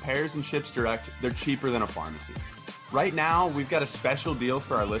Chew prepares and ships direct, they're cheaper than a pharmacy. Right now, we've got a special deal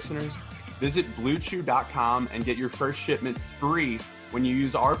for our listeners. Visit BlueChew.com and get your first shipment free when you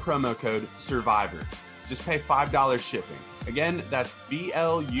use our promo code SURVIVOR. Just pay $5 shipping. Again, that's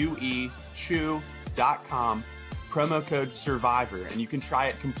BlueChew.com, promo code SURVIVOR, and you can try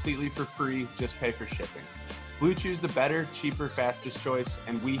it completely for free. Just pay for shipping. Blue Chew's the better, cheaper, fastest choice,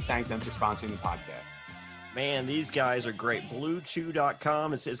 and we thank them for sponsoring the podcast. Man, these guys are great.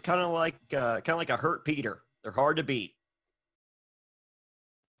 BlueChew.com. It's kind of like a hurt Peter. They're hard to beat.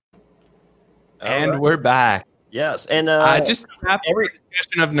 And we're back. Yes, and just every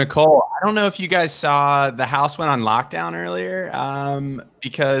discussion of Nicole. I don't know if you guys saw the house went on lockdown earlier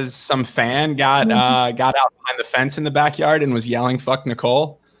because some fan got out behind the fence in the backyard and was yelling "fuck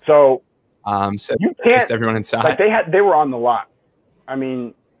Nicole." So you can't. Everyone inside. Like they were on the lot. I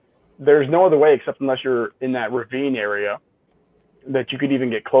mean, there's no other way except unless you're in that ravine area that you could even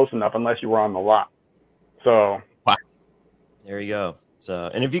get close enough unless you were on the lot. So wow. There you go.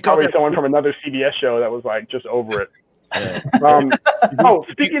 So, and if you probably someone from another CBS show that was like just over it. Yeah.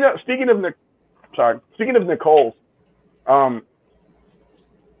 Speaking of Nicole's,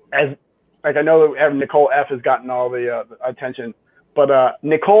 as like I know that Nicole F has gotten all the attention, but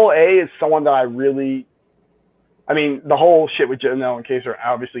Nicole A is someone that I mean, the whole shit with Janelle and Kaysar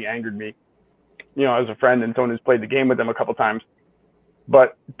obviously angered me, as a friend and someone who's played the game with them a couple times.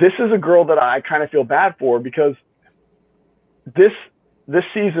 But this is a girl that I kind of feel bad for because this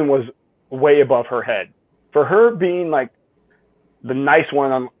season was way above her head. For her being like the nice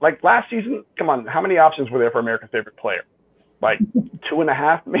one on like last season, come on, how many options were there for America's Favorite Player? Like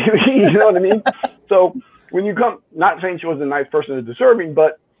 2.5 maybe, you know what I mean? So when you come, not saying she was a nice person or deserving,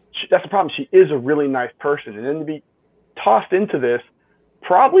 but that's the problem. She is a really nice person. And then to be tossed into this,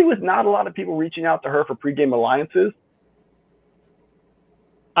 probably with not a lot of people reaching out to her for pregame alliances,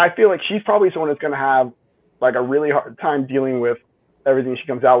 I feel like she's probably someone that's going to have like a really hard time dealing with everything she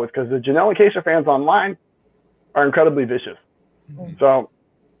comes out with, because the Janelle and Kaysar fans online are incredibly vicious. So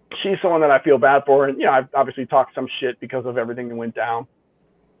she's someone that I feel bad for. And, I've obviously talked some shit because of everything that went down.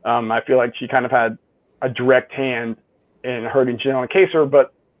 I feel like she kind of had a direct hand in hurting Janelle and Kaysar,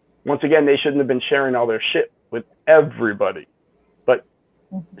 but once again, they shouldn't have been sharing all their shit with everybody. But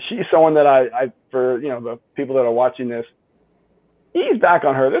she's someone that I for, the people that are watching this, ease back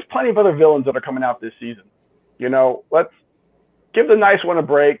on her. There's plenty of other villains that are coming out this season. Let's give the nice one a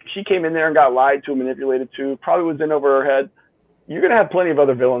break. She came in there and got lied to, manipulated to, probably was in over her head. You're going to have plenty of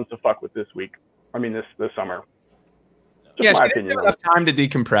other villains to fuck with this week. I mean, this summer. Just she didn't have enough time to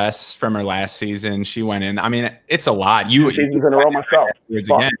decompress from her last season. She went in. I mean, it's a lot. Two seasons in a row myself.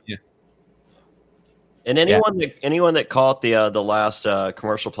 Again. Yeah. And anyone that caught the last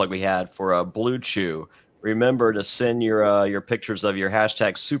commercial plug we had for Blue Chew, remember to send your pictures of your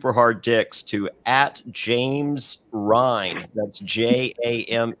hashtag super hard dicks to @James Rhine. That's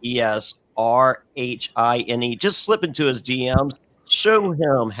JamesRhine. Just slip into his DMs. Show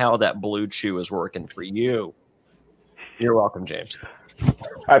him how that Blue Chew is working for you. You're welcome, James.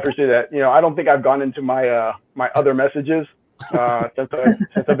 I appreciate that. I don't think I've gone into my my other messages since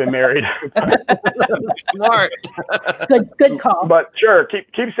I've been married. Smart. Good call. But sure,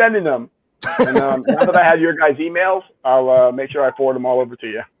 keep sending them. And now that I have your guys' emails, I'll make sure I forward them all over to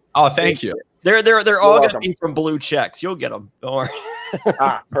you. Oh, thank you. They're all going to be from Blue Checks. You'll get them. Don't worry.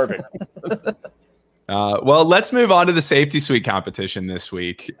 Perfect. Well, let's move on to the safety suite competition this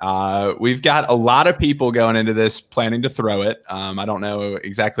week. We've got a lot of people going into this planning to throw it. I don't know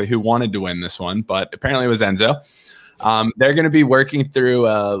exactly who wanted to win this one, but apparently it was Enzo. They're going to be working through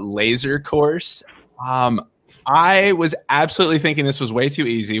a laser course. I was absolutely thinking this was way too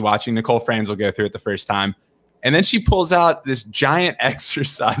easy watching Nicole Franzel go through it the first time. And then she pulls out this giant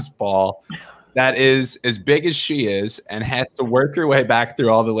exercise ball that is as big as she is and has to work her way back through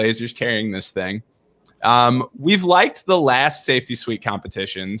all the lasers carrying this thing. We've liked the last safety suite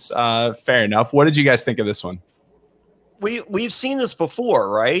competitions. Fair enough. What did you guys think of this one? We've seen this before,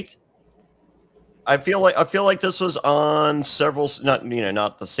 right? I feel like this was on several,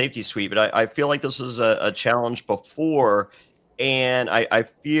 not the safety suite, but I feel like this was a challenge before, and I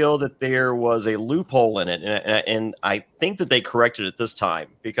feel that there was a loophole in it, and I think that they corrected it this time,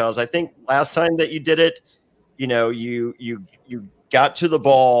 because I think last time that you did it, you got to the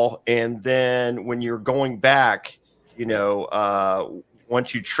ball, and then when you're going back,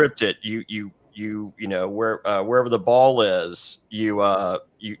 once you tripped it, wherever the ball is,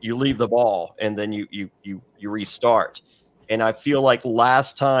 you leave the ball, and then you restart. And I feel like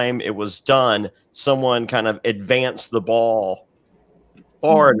last time it was done, someone kind of advanced the ball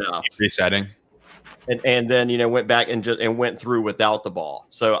far enough, resetting, and then went back and went through without the ball.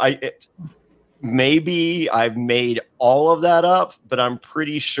 So maybe I've made all of that up, but I'm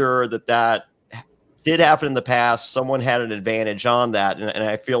pretty sure that did happen in the past. Someone had an advantage on that, and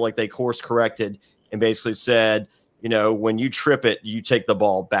I feel like they course corrected and basically said, when you trip it, you take the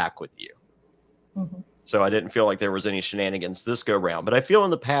ball back with you. Mm-hmm. So I didn't feel like there was any shenanigans this go round, but I feel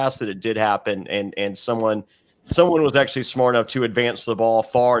in the past that it did happen, and someone was actually smart enough to advance the ball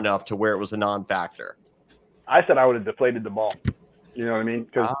far enough to where it was a non-factor. I said I would have deflated the ball. You know what I mean?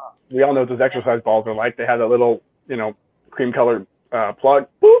 Because we all know what those exercise balls are like. They have that little, cream colored plug.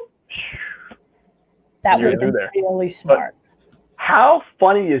 Boop. That would be really smart. But how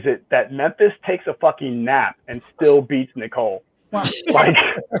funny is it that Memphis takes a fucking nap and still beats Nicole? Well,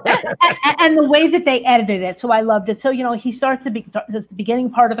 and the way that they edited it, so I loved it. So he starts the beginning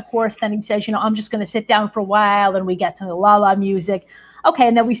part of the course, then he says, I'm just going to sit down for a while, and we get some la la music. Okay,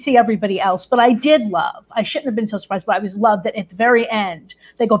 and then we see everybody else. But I did love, I shouldn't have been so surprised, but I was loved that at the very end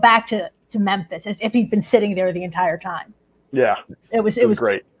they go back to Memphis as if he'd been sitting there the entire time. Yeah, it was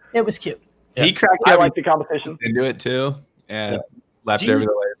great. It was cute. Yeah. He cracked. I like the competition. Into it too, and left over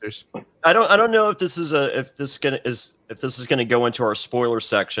the lasers. I don't know if this is gonna go into our spoiler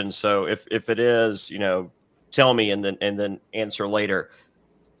section. So if it is, tell me and then answer later.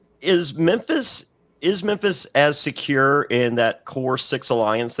 Is Memphis as secure in that core 6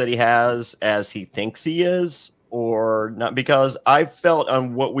 alliance that he has as he thinks he is, or not? Because I felt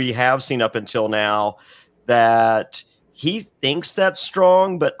on what we have seen up until now that he thinks that's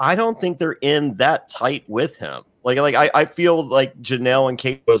strong, but I don't think they're in that tight with him. Like I feel like Janelle and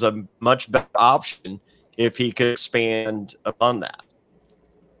Kate was a much better option if he could expand upon that.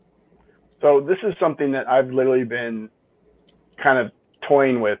 So this is something that I've literally been kind of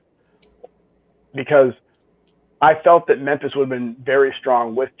toying with, because I felt that Memphis would have been very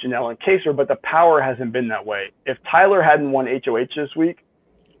strong with Janelle and Kaysar, but the power hasn't been that way. If Tyler hadn't won HOH this week,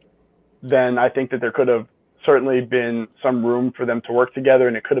 then I think that there could have certainly been some room for them to work together,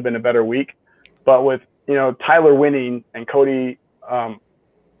 and it could have been a better week. But with Tyler winning and Cody,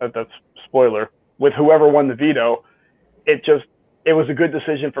 that's spoiler, with whoever won the veto, it was a good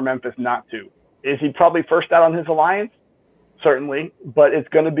decision for Memphis not to. Is he probably first out on his alliance? Certainly, but it's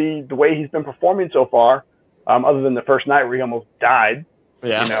going to be the way he's been performing so far, other than the first night where he almost died,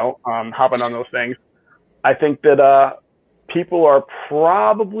 hopping on those things. I think that people are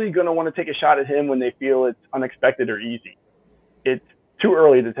probably going to want to take a shot at him when they feel it's unexpected or easy. It's too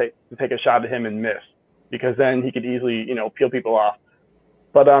early to take a shot at him and miss, because then he could easily, peel people off.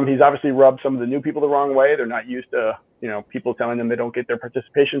 But he's obviously rubbed some of the new people the wrong way. They're not used to, people telling them they don't get their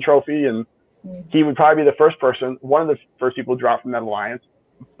participation trophy. And he would probably be one of the first people dropped from that alliance.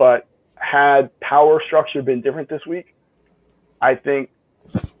 But had power structure been different this week, I think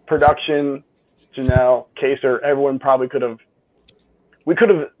production, Janelle, Kaysar, everyone probably we could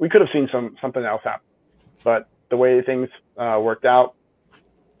have seen something else happen. But the way things worked out,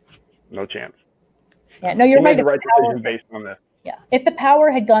 no chance. Yeah, no, you're right. Made the right decision based on this. Yeah, if the power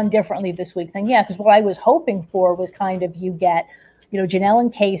had gone differently this week, then yeah, because what I was hoping for was kind of you get, Janelle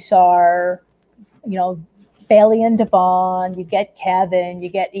and Kaysar, Bailey and Devon, you get Kevin, you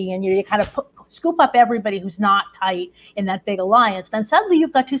get Ian, you kind of scoop up everybody who's not tight in that big alliance. Then suddenly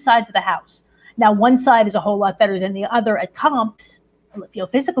you've got 2 sides of the house. Now one side is a whole lot better than the other at comps,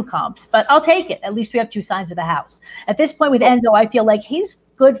 physical comps, but I'll take it. At least we have 2 sides of the house. At this point with Endo, I feel like he's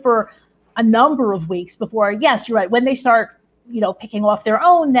good for a number of weeks before, yes, you're right, when they start, picking off their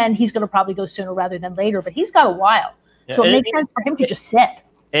own, then he's going to probably go sooner rather than later, but he's got a while. Yeah, so it makes sense for him to just sit.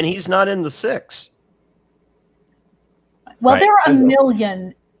 And he's not in the 6. Well, there are a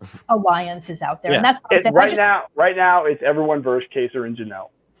million alliances out there. Yeah. And that's what right now, it's everyone versus Kaysar and Janelle.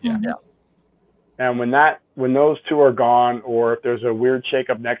 Yeah. And when that when those two are gone, or if there's a weird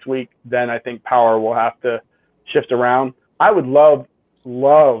shakeup next week, then I think power will have to shift around. I would love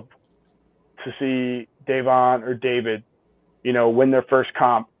to see Davon or David, you know, win their first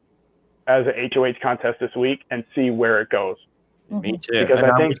comp as a HOH contest this week and see where it goes. Me too. Because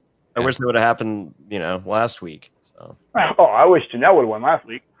I wish that would have happened, you know, last week. So. Right. Oh, I wish Janelle would have won last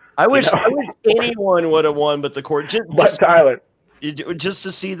week. I wish anyone would have won, but the court. But Tyler, just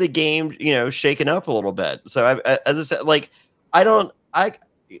to see the game, you know, shaken up a little bit. So as I said, like, I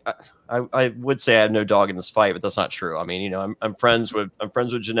would say I have no dog in this fight, but that's not true. I mean, you know, I'm friends with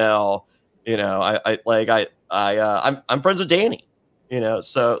Janelle. You know, I'm friends with Danny. You know,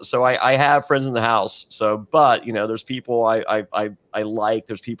 so I have friends in the house. So, but you know, there's people I like.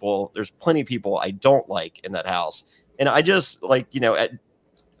 There's plenty of people I don't like in that house, and I just like, you know,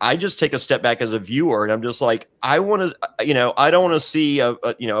 I just take a step back as a viewer, and I'm just like, I want to, you know, I don't want to see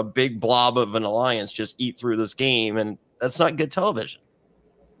a big blob of an alliance just eat through this game, and that's not good television.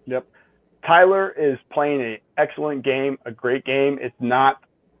 Yep. Tyler is playing an excellent game, a great game. It's not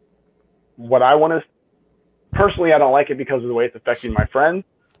what I want to. Personally, I don't like it because of the way it's affecting my friends,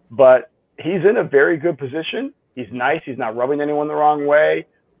 but he's in a very good position. He's nice. He's not rubbing anyone the wrong way.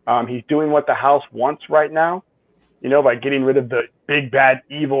 He's doing what the house wants right now, you know, by getting rid of the big, bad,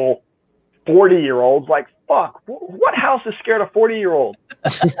 evil 40-year-olds. Like, fuck, what house is scared of 40-year-olds?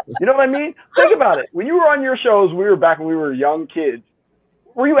 You know what I mean? Think about it. When you were on your shows, we were back when we were young kids.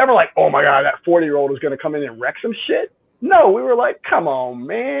 Were you ever like, oh my God, that 40-year-old is going to come in and wreck some shit? No, we were like, come on,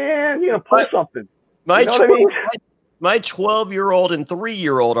 man, you know, pull something. My you know what I mean? My 12-year-old and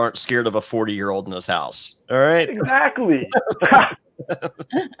 3-year-old aren't scared of a 40-year-old in this house. All right. Exactly.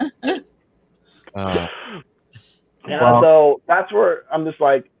 So that's where I'm just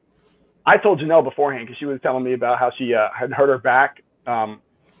like, I told Janelle beforehand, because she was telling me about how she had hurt her back a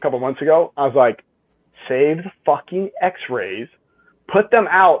couple months ago. I was like, save the fucking x-rays, put them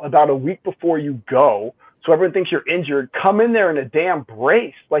out about a week before you go, so everyone thinks you're injured. Come in there in a damn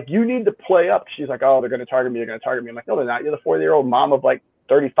brace. Like, you need to play up. She's like, oh, they're going to target me. They're going to target me. I'm like, no, they're not. You're the 40-year-old mom of like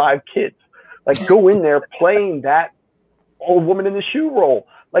 35 kids. Like, go in there playing that old woman in the shoe role.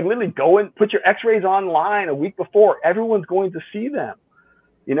 Like, literally go in, put your x-rays online a week before. Everyone's going to see them.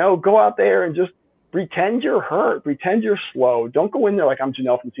 You know, go out there and just pretend you're hurt. Pretend you're slow. Don't go in there like I'm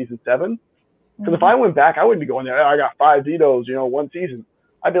Janelle from season 7. Because if I went back, I wouldn't be going there. I got 5 vetoes, you know, one season.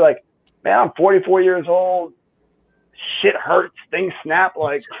 I'd be like, man, I'm 44 years old. Shit hurts. Things snap.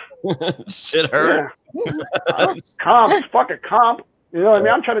 Like, shit hurts. Yeah. Comp. Fuck a comp. You know what I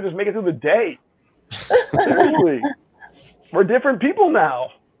mean? I'm trying to just make it through the day. Seriously. We're different people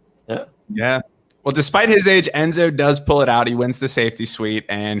now. Yeah. Well, despite his age, Enzo does pull it out. He wins the safety suite,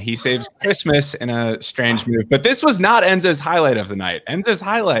 and he saves Christmas in a strange move. But this was not Enzo's highlight of the night. Enzo's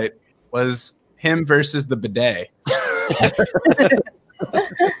highlight was him versus the bidet.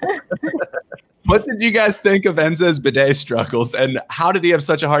 What did you guys think of Enzo's bidet struggles, and how did he have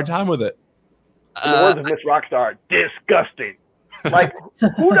such a hard time with it? In the words of Miss Rockstar, disgusting. Like,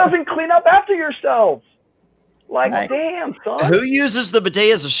 who doesn't clean up after yourselves? Like, damn, son. Who uses the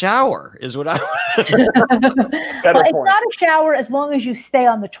bidet as a shower is what I Well, it's not a shower as long as you stay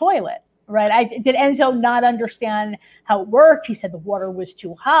on the toilet, right? Did Enzo not understand how it worked? He said the water was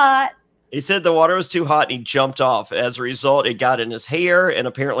too hot. He said the water was too hot and he jumped off. As a result, it got in his hair and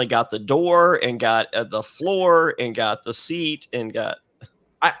apparently got the door and got the floor and got the seat and got...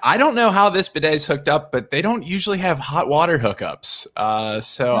 I don't know how this bidet is hooked up, but they don't usually have hot water hookups.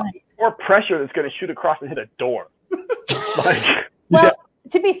 Or pressure that's going to shoot across and hit a door.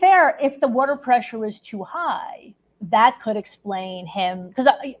 To be fair, if the water pressure is too high, that could explain him, because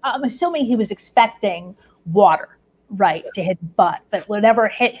I'm assuming he was expecting water, right, to hit his butt, but whatever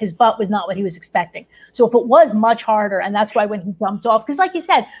hit his butt was not what he was expecting. So if it was much harder, and that's why when he jumped off, because like you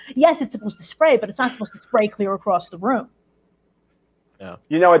said, yes, it's supposed to spray, but it's not supposed to spray clear across the room. Yeah.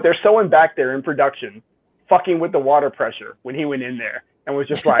 You know what? There's someone back there in production fucking with the water pressure when he went in there and was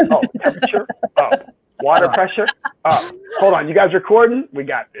just like, oh, temperature up, water pressure up. Hold on, you guys recording? We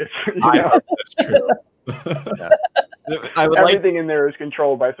got this. You know? That's true. Everything in there is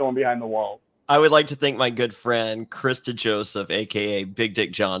controlled by someone behind the wall. I would like to thank my good friend Krista Joseph, aka Big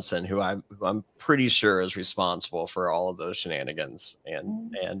Dick Johnson, who I'm pretty sure is responsible for all of those shenanigans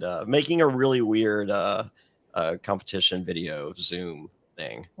and making a really weird competition video Zoom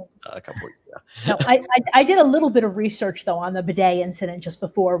thing a couple weeks ago. No, I did a little bit of research though on the bidet incident just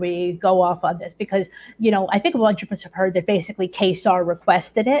before we go off on this, because I think a bunch of us have heard that basically Kaysar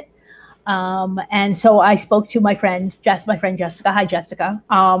requested it, and so I spoke to my friend Jessica. Hi, Jessica.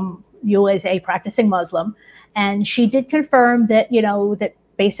 You as a practicing Muslim, and she did confirm that that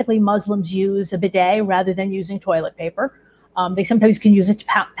basically Muslims use a bidet rather than using toilet paper. They sometimes can use it to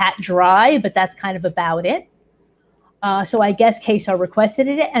pat dry, but that's kind of about it. So I guess Kaysar requested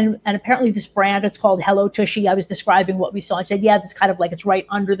it, and apparently this brand, it's called Hello Tushy. I was describing what we saw and said, yeah, it's kind of like it's right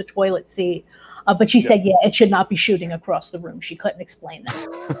under the toilet seat. But she said, yeah, it should not be shooting across the room. She couldn't explain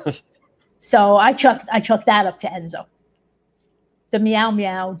that. So I chucked that up to Enzo. The meow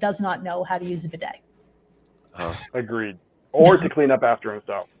meow does not know how to use a bidet. Agreed. Or to clean up after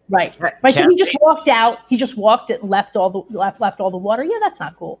himself. Right. So he just walked out. He just walked it and left all the water. Yeah, that's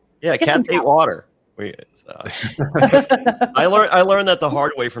not cool. Yeah, cats hate water. I learned that the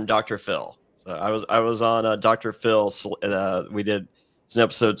hard way from Dr. Phil. So I was on Dr. Phil. We did an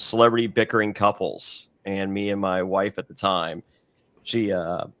episode, Celebrity Bickering Couples, and me and my wife at the time, she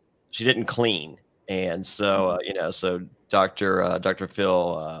didn't clean, and so so Dr.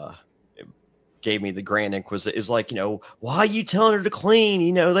 Phil gave me the Grand Inquisition. Is like, why are you telling her to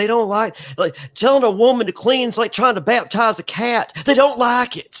clean? They don't like telling a woman to clean is like trying to baptize a cat. They don't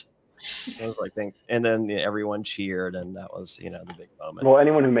like it. I was like, and then everyone cheered, and that was the big moment. Well,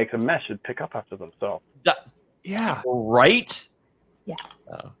 anyone who makes a mess should pick up after themselves. Yeah, right. Yeah,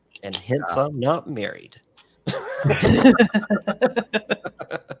 and hence I'm not married. Wow.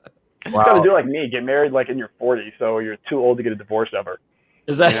 You gotta do like me, get married like in your 40s, so you're too old to get a divorce ever.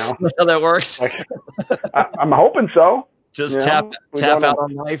 Is that how that works? Like, I'm hoping so. Just tap out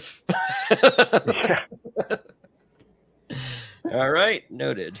on life. Yeah. All right,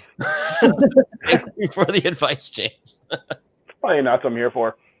 noted. Thank you for the advice, James. Probably not what I'm here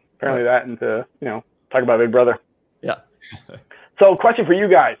for. Apparently that and to, talk about Big Brother. Yeah. So question for you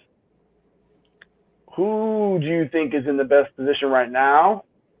guys. Who do you think is in the best position right now?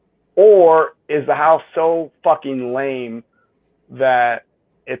 Or is the house so fucking lame that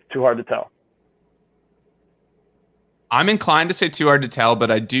it's too hard to tell? I'm inclined to say too hard to tell, but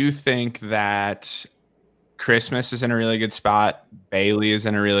I do think that Christmas is in a really good spot. Bailey is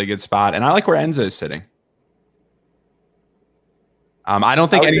in a really good spot. And I like where Enzo is sitting. I don't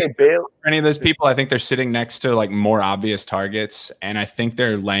think any of those people, I think they're sitting next to like more obvious targets. And I think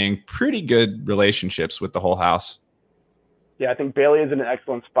they're laying pretty good relationships with the whole house. Yeah, I think Bailey is in an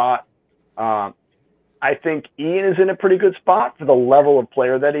excellent spot. I think Ian is in a pretty good spot for the level of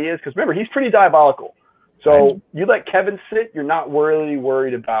player that he is. Because remember, he's pretty diabolical. So you let Kevin sit, you're not really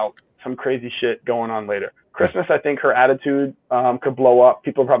worried about some crazy shit going on later. Christmas, I think her attitude could blow up.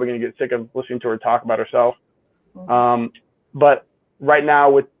 People are probably going to get sick of listening to her talk about herself. But right now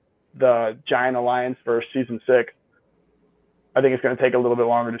with the Giant Alliance for season 6, I think it's going to take a little bit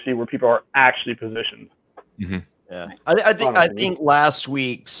longer to see where people are actually positioned. Mm-hmm. Yeah, I think last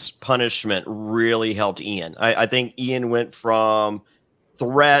week's punishment really helped Ian. I think Ian went from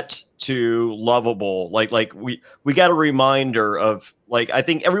threat to lovable. Like we got a reminder of I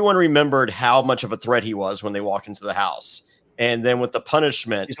think everyone remembered how much of a threat he was when they walked into the house, and then with the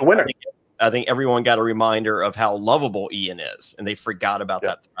punishment, he's a winner. I think everyone got a reminder of how lovable Ian is, and they forgot about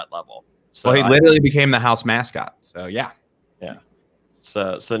that threat level. So he literally became the house mascot. So yeah.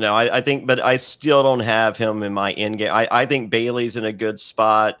 So no, I think, but I still don't have him in my end game. I think Bailey's in a good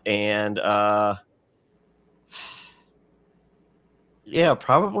spot, and yeah,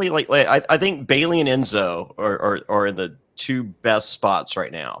 probably I think Bailey and Enzo are in the two best spots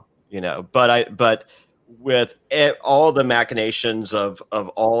right now. But with all the machinations of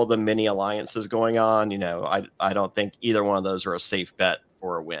all the mini alliances going on, I don't think either one of those are a safe bet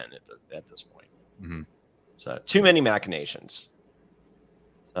for a win at this point. Mm-hmm. So too many machinations.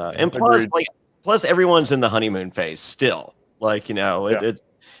 And plus everyone's in the honeymoon phase still. It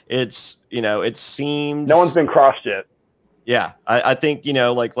seems no one's been crossed yet. Yeah, I think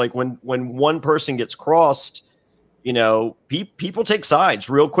when one person gets crossed, people take sides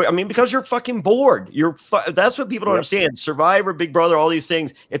real quick. I mean, because you're fucking bored. That's what people don't understand. Survivor, Big Brother, all these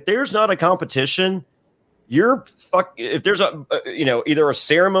things. If there's not a competition, if there's either a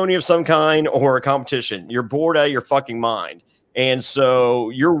ceremony of some kind or a competition, you're bored out of your fucking mind. And so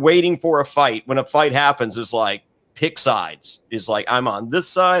you're waiting for a fight. When a fight happens, it's like, pick sides. It's like, I'm on this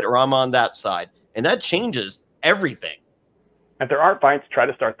side or I'm on that side. And that changes everything. If there aren't fights, try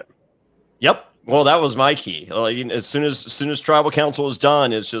to start them. Yep. Well, that was my key. As soon as tribal council is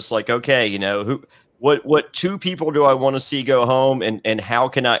done, it's just like, okay, what two people do I want to see go home, and how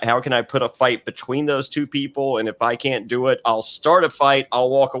can I put a fight between those two people? And if I can't do it, I'll start a fight. I'll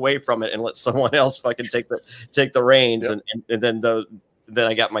walk away from it and let someone else fucking take the reins. Yep. And then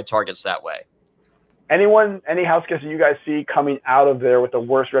I got my targets that way. Any house guests that you guys see coming out of there with the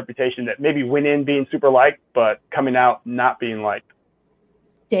worst reputation that maybe went in being super liked, but coming out not being liked?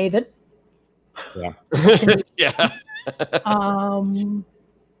 David. Yeah. Yeah.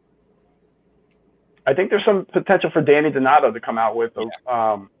 I think there's some potential for Danny Donato to come out with,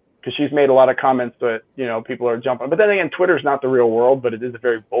 because she's made a lot of comments that, you know, people are jumping. But then again, Twitter's not the real world, but it is a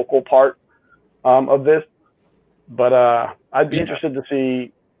very vocal part of this. But I'd be interested to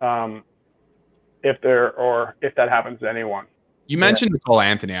see if that happens to anyone. You mentioned Nicole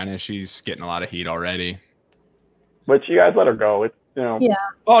Anthony. I know she's getting a lot of heat already. But you guys let her go. It's, you know. Yeah.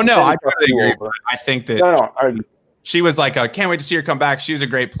 Oh no, I totally agree. I think that she was like, can't wait to see her come back. She was a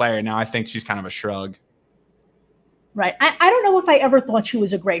great player. Now I think she's kind of a shrug. Right. I don't know if I ever thought she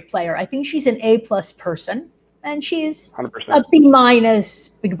was a great player. I think she's an A+ person, and she's 100%. a B-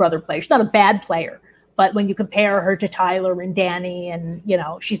 Big Brother player. She's not a bad player, but when you compare her to Tyler and Danny, and you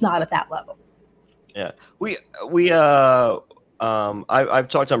know, she's not at that level. Yeah, I've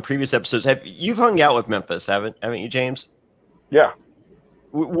talked on previous episodes. You've hung out with Memphis, haven't you, James? Yeah.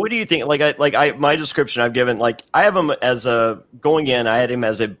 What do you think? My description I've given, I have him as going in. I had him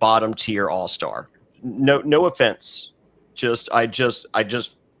as a bottom tier all-star. No offense. There's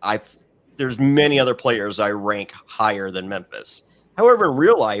many other players I rank higher than Memphis. However, in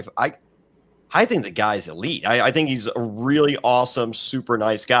real life, I think the guy's elite. I think he's a really awesome, super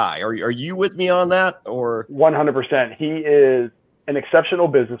nice guy. Are you with me on that? Or 100%. He is an exceptional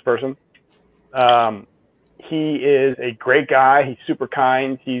business person. He is a great guy. He's super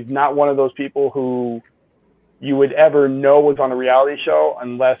kind. He's not one of those people who you would ever know was on a reality show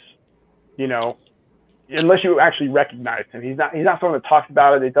unless you actually recognize him. He's not someone that talks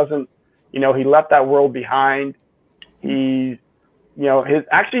about it. It doesn't, he left that world behind. He's,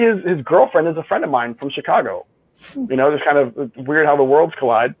 his girlfriend is a friend of mine from Chicago. It's kind of weird how the worlds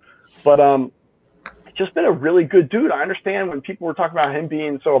collide, but he's just been a really good dude. I understand when people were talking about him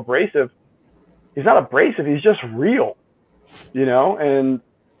being so abrasive. He's not abrasive. He's just real, and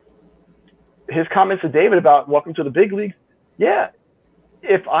his comments to David about welcome to the big leagues. Yeah.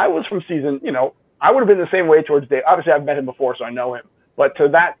 If I was from season, I would have been the same way towards Dave. Obviously, I've met him before, so I know him. But to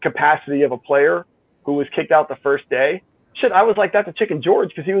that capacity of a player who was kicked out the first day, I was like that to Chicken George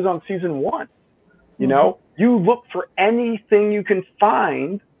because he was on season 1. You look for anything you can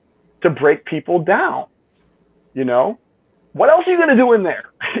find to break people down. What else are you going to do in there?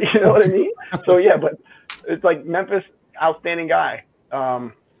 You know what I mean? So, yeah, but it's like Memphis, outstanding guy.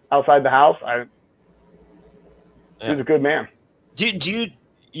 Outside the house, he's a good man. Do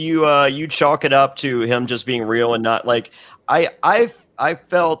you chalk it up to him just being real and not I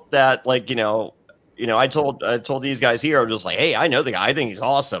felt that I told these guys here, I was just like, hey, I know the guy. I think he's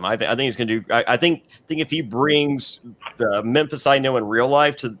awesome. I think he's gonna do. I think if he brings the Memphis I know in real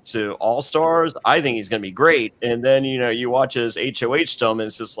life to All Stars, I think he's gonna be great. And then you watch his HOH stum, and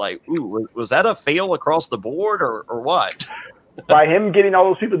it's just like, ooh, was that a fail across the board or what? By him getting all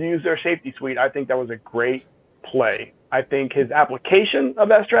those people to use their safety suite, I think that was a great play. I think his application of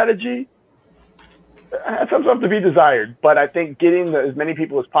that strategy had some stuff to be desired, but I think getting as many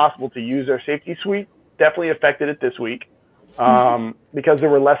people as possible to use their safety suite definitely affected it this week because there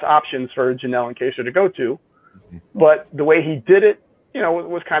were less options for Janelle and Kaysar to go to. But the way he did it,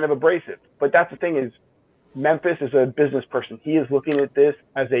 was kind of abrasive. But that's the thing is Memphis is a business person. He is looking at this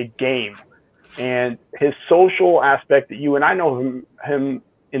as a game. And his social aspect that you and I know him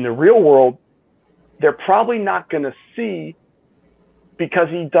in the real world, they're probably not going to see because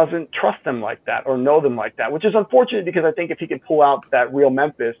he doesn't trust them like that or know them like that, which is unfortunate because I think if he could pull out that real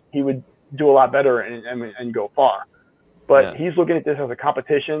Memphis, he would do a lot better and go far. But he's looking at this as a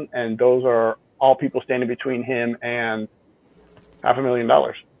competition, and those are all people standing between him and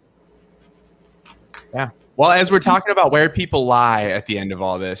 $500,000. Yeah. Well, as we're talking about where people lie at the end of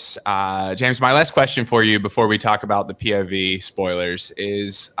all this, James, my last question for you before we talk about the POV spoilers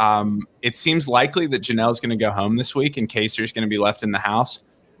is it seems likely that Janelle's going to go home this week and Kaysar's going to be left in the house.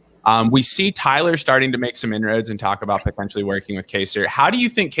 We see Tyler starting to make some inroads and talk about potentially working with Kaysar. How do you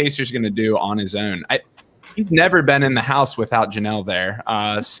think Kaysar's going to do on his own? He's never been in the house without Janelle there.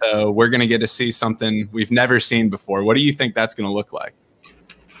 So we're going to get to see something we've never seen before. What do you think that's going to look like?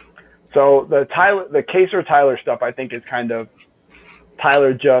 So the Kaysar Tyler stuff, I think, is kind of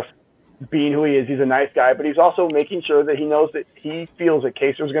Tyler just being who he is. He's a nice guy, but he's also making sure that he knows that he feels that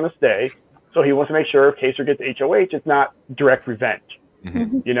Kaysar's going to stay. So he wants to make sure if Kaysar gets HOH, it's not direct revenge.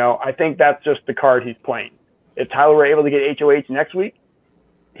 Mm-hmm. I think that's just the card he's playing. If Tyler were able to get HOH next week,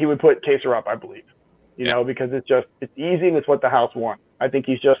 he would put Kaysar up, I believe. Because it's easy and it's what the house wants. I think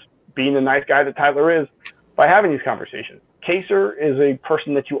he's just being the nice guy that Tyler is by having these conversations. Kaysar is a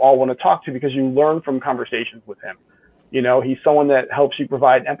person that you all want to talk to because you learn from conversations with him. He's someone that helps you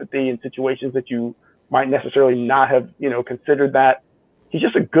provide empathy in situations that you might necessarily not have, considered that. He's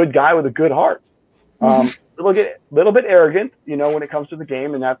just a good guy with a good heart. A little bit arrogant, when it comes to the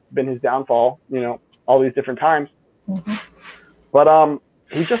game, and that's been his downfall, all these different times. Mm-hmm. But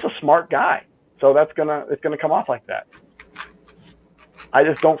he's just a smart guy, so it's gonna come off like that. I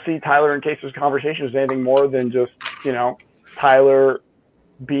just don't see Tyler and Kaysar's conversation as anything more than just, Tyler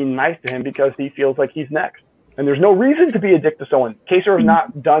being nice to him because he feels like he's next. And there's no reason to be a dick to someone. Kaysar has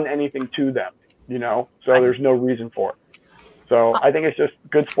not done anything to them, so there's no reason for it. So I think it's just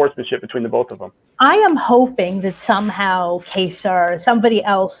good sportsmanship between the both of them. I am hoping that somehow Kaysar, somebody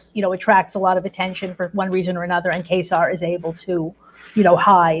else, attracts a lot of attention for one reason or another, and Kaysar is able to,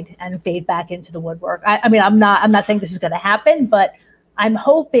 hide and fade back into the woodwork. I mean, I'm not saying this is going to happen, but I'm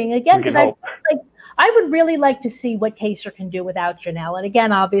hoping again because I would really like to see what Kaysar can do without Janelle. And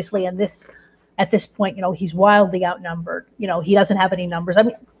again, obviously, at this point, he's wildly outnumbered. He doesn't have any numbers. I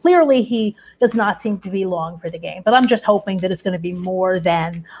mean, clearly he does not seem to be long for the game. But I'm just hoping that it's going to be more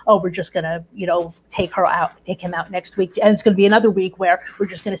than, we're just going to, take him out next week. And it's going to be another week where we're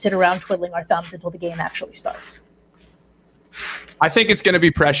just going to sit around twiddling our thumbs until the game actually starts. I think it's going to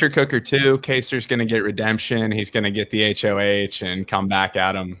be pressure cooker too. Kaysar's going to get redemption. He's going to get the HOH and come back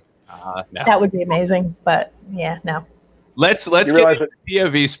at him. No. That would be amazing. But yeah, no. Let's get into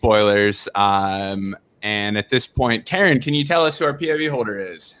POV spoilers. And at this point, Karen, can you tell us who our POV holder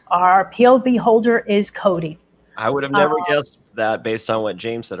is? Our POV holder is Cody. I would have never guessed that based on what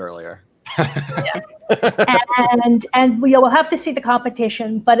James said earlier. and we'll have to see the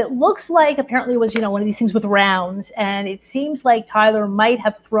competition, but it looks like apparently it was one of these things with rounds, and it seems like Tyler might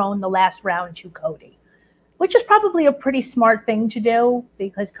have thrown the last round to Cody, which is probably a pretty smart thing to do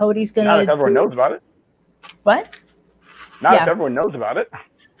because Cody's going to. Not if everyone knows about it. What? Not if everyone knows about it.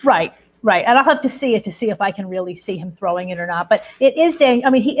 Right. And I'll have to see it to see if I can really see him throwing it or not. But it is I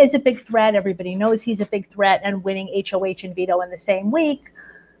mean, he is a big threat. Everybody knows he's a big threat, and winning HOH and veto in the same week.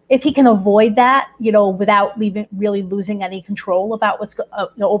 If he can avoid that, without really losing any control about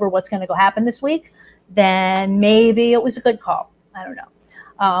over what's going to go happen this week, then maybe it was a good call. I don't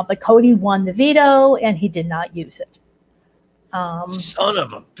know. But Cody won the veto, and he did not use it. Son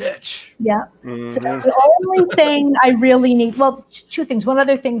of a bitch. Yeah. Mm-hmm. So the only thing I really need, well, two things. One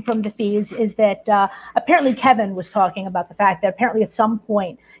other thing from the feeds is that apparently Kevin was talking about the fact that apparently at some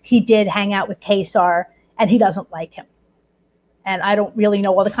point he did hang out with Kaysar, and he doesn't like him. And I don't really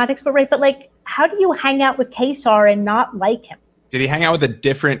know all the context, but how do you hang out with Kaysar and not like him? Did he hang out with a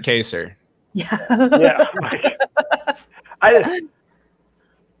different Kaysar? Yeah. Yeah.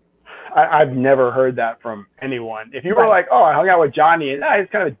 I've never heard that from anyone. If you were like, I hung out with Johnny and he's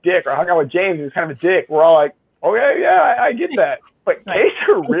kind of a dick, or I hung out with James and he's kind of a dick, we're all like, okay, yeah, I get that. But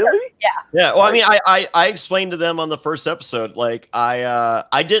Kaysar, really? Yeah. Yeah. Well, I mean, I explained to them on the first episode,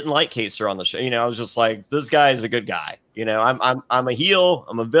 I didn't like Kaysar on the show. I was just like, this guy is a good guy. I'm a heel,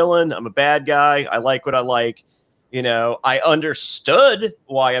 I'm a villain, I'm a bad guy. I like what I like. I understood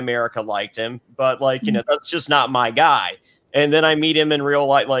why America liked him, but that's just not my guy. And then I meet him in real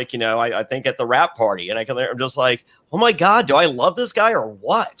life, I think at the rap party, and I'm just like, oh my God, do I love this guy or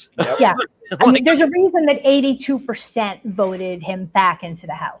what? Yeah. I mean, there's a reason that 82% voted him back into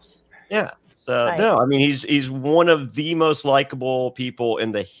the House. Yeah. So no, I mean, he's one of the most likable people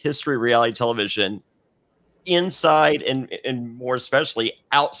in the history of reality television, inside and more especially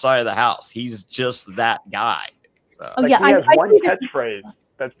outside of the House. He's just that guy. So. He has one catchphrase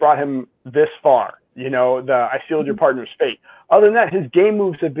that's brought him this far. I sealed your partner's fate. Other than that, his game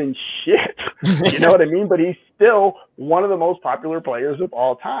moves have been shit. You know what I mean? But he's still one of the most popular players of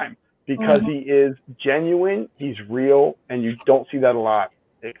all time because he is genuine, he's real, and you don't see that a lot,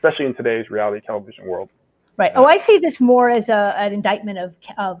 especially in today's reality television world. Right. I see this more as an indictment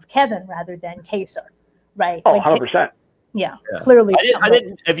of Kevin rather than Kaysar. Right. Oh, 100%. Yeah. Clearly. I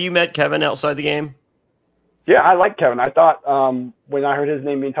didn't. Have you met Kevin outside the game? Yeah, I like Kevin. I thought when I heard his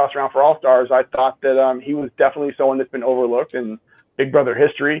name being tossed around for All-Stars, I thought that he was definitely someone that's been overlooked in Big Brother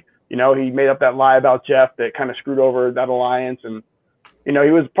history. He made up that lie about Jeff that kind of screwed over that alliance. And, he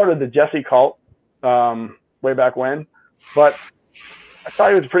was part of the Jesse cult way back when. But I thought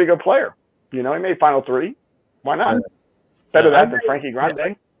he was a pretty good player. He made Final 3. Why not? Better that than Frankie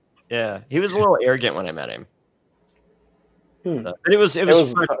Grande. Yeah, he was a little arrogant when I met him. So, but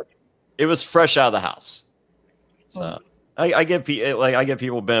it was fresh out of the house. So I give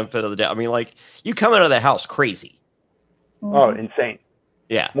people benefit of the doubt. I mean, you come out of the house crazy. Oh, insane.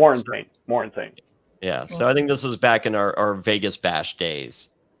 Yeah. More insane. Yeah. So I think this was back in our Vegas Bash days.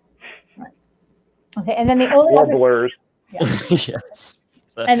 Okay. And then the only blurs. Yeah. Yes.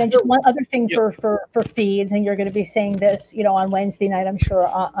 So, and then just one other thing for feeds, and you're going to be saying this, on Wednesday night, I'm sure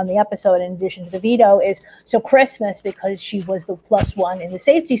on the episode, in addition to the veto, is so Christmas, because she was the +1 in the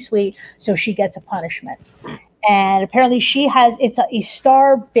safety suite, so she gets a punishment. And apparently it's a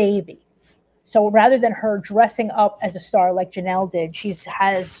star baby. So rather than her dressing up as a star like Janelle did, she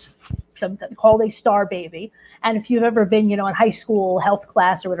has something called a star baby. And if you've ever been, in high school health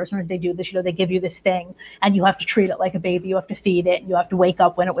class or whatever, sometimes they do this, they give you this thing and you have to treat it like a baby. You have to feed it. And you have to wake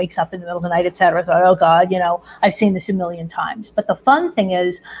up when it wakes up in the middle of the night, et cetera. So, oh God, I've seen this a million times. But the fun thing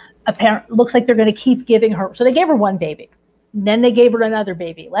is, apparently, looks like they're going to keep giving her. So they gave her one baby. Then they gave her another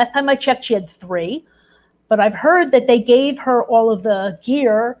baby. Last time I checked, she had 3. But I've heard that they gave her all of the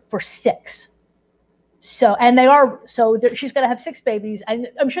gear for 6. So, and she's going to have 6 babies. And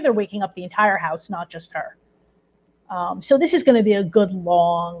I'm sure they're waking up the entire house, not just her. So this is going to be a good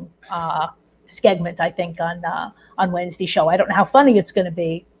long segment, I think, on Wednesday's show. I don't know how funny it's going to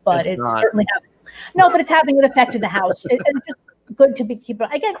be, but it's certainly but it's having an effect in the house. It's just good to keep.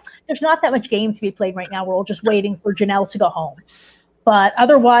 Again, there's not that much game to be played right now. We're all just waiting for Janelle to go home. But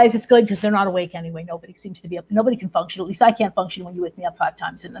otherwise, it's good because they're not awake anyway. Nobody seems to be up. Nobody can function. At least I can't function when you wake me up 5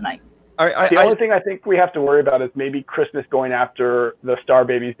 times in the night. The only thing I think we have to worry about is maybe Christmas going after the star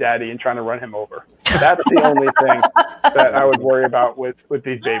baby's daddy and trying to run him over. That's the only thing that I would worry about with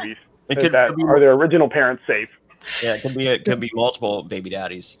these babies. Are their original parents safe? Yeah, it could be multiple baby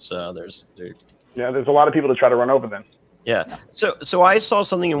daddies. So there's a lot of people to try to run over them. Yeah. So I saw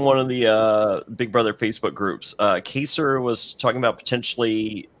something in one of the Big Brother Facebook groups. Kaysar was talking about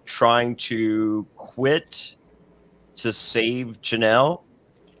potentially trying to quit to save Janelle.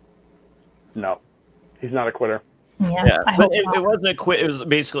 No, he's not a quitter. Yeah, but it wasn't a quit. It was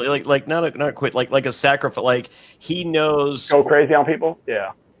basically like not a quit, like a sacrifice. Like he knows go crazy on people.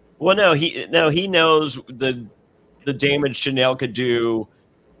 Yeah. Well, he knows the damage Janelle could do.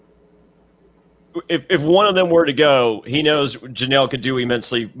 If one of them were to go, he knows Janelle could do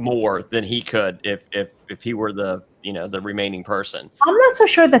immensely more than he could if he were the remaining person. I'm not so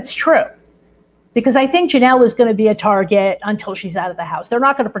sure that's true. Because I think Janelle is going to be a target until she's out of the house. They're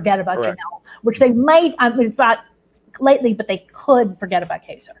not going to forget about Janelle, which they might. I mean, it's not lately, but they could forget about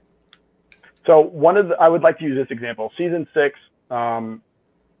Kaysar. So I would like to use this example. Season 6,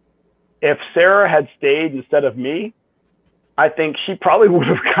 if Sarah had stayed instead of me, I think she probably would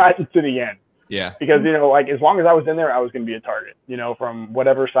have gotten to the end. Yeah. Because, as long as I was in there, I was going to be a target. From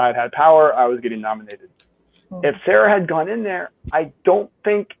whatever side had power, I was getting nominated. If Sarah had gone in there, I don't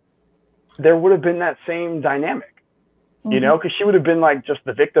think there would have been that same dynamic, because she would have been like just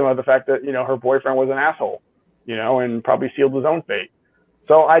the victim of the fact that, her boyfriend was an asshole, and probably sealed his own fate.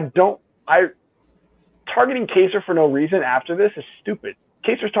 So targeting Kaysar for no reason after this is stupid.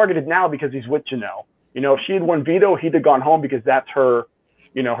 Kaysar's targeted now because he's with Janelle. If she had won veto, he'd have gone home because that's her,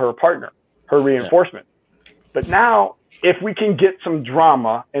 her partner, her reinforcement. Yeah. But now if we can get some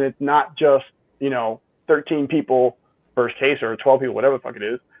drama and it's not just, 13 people versus Kaysar or 12 people, whatever the fuck it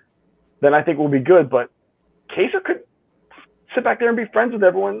is, then I think we'll be good. But Kaysar could sit back there and be friends with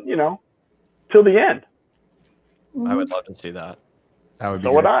everyone, till the end. I would love to see that. That would be.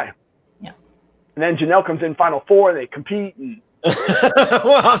 So would I. Yeah. And then Janelle comes in Final 4 and they compete. And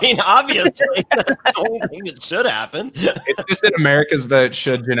well, I mean, obviously, that's the only thing that should happen. It's just in America's that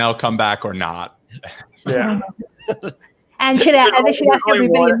should Janelle come back or not. Yeah. And they should ask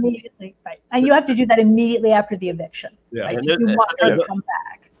everybody immediately, right? And you have to do that immediately after the eviction. Yeah. Like, if you want her to come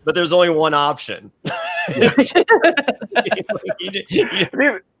back. But there's only one option. It'd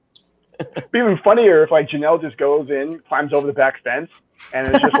be even funnier if Janelle just goes in, climbs over the back fence, and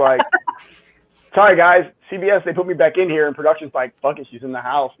it's just like, sorry guys, CBS, they put me back in here, and production's like, fuck it, she's in the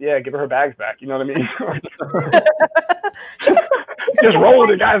house. Yeah, give her bags back. You know what I mean? Just roll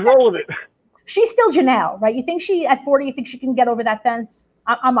with it, guys, roll with it. She's still Janelle, right? You think at 40, you think she can get over that fence?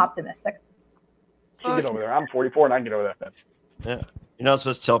 I'm optimistic. She can get over there. I'm 44 and I can get over that fence. Yeah. You're not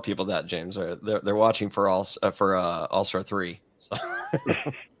supposed to tell people that, James. They're watching for All-Star 3. So.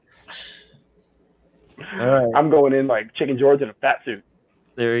 All right. I'm going in like Chicken George in a fat suit.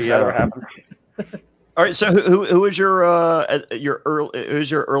 There you go. All right. So who is your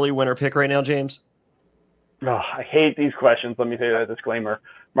early winner pick right now, James? Oh, I hate these questions. Let me say that disclaimer.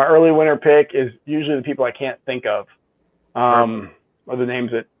 My early winner pick is usually the people I can't think of, or the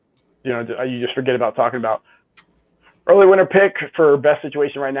names that you just forget about talking about. Early winner pick for best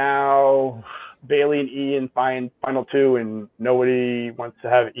situation right now: Bailey and Ian final 2, and nobody wants to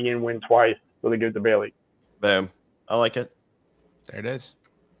have Ian win twice, so they give it to Bailey. Boom! I like it. There it is.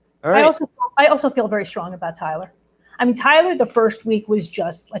 All right. I also feel very strong about Tyler. I mean, Tyler, the first week was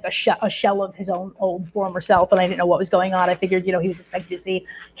just like a shell of his own old former self, and I didn't know what was going on. I figured, he was expected to see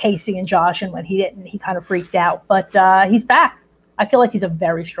Casey and Josh, and when he didn't, he kind of freaked out. But he's back. I feel like he's a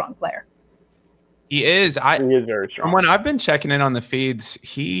very strong player. He is. He is very strong. From when I've been checking in on the feeds,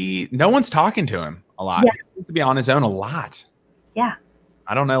 no one's talking to him a lot. Yeah. He seems to be on his own a lot. Yeah.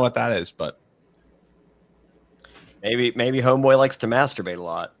 I don't know what that is, but Maybe homeboy likes to masturbate a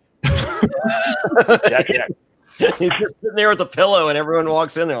lot. Yeah. He's just sitting there with a pillow, and everyone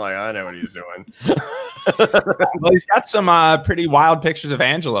walks in. They're like, I know what he's doing. Well, he's got some pretty wild pictures of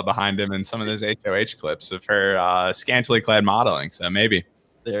Angela behind him in some of those HOH clips of her scantily clad modeling. So maybe.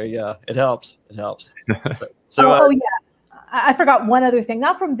 There you go. It helps. It helps. So, yeah, I forgot one other thing,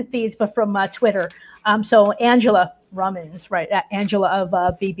 not from the feeds, but from Twitter. So Angela Rummins, right? Angela of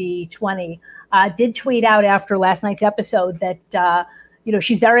BB20 did tweet out after last night's episode that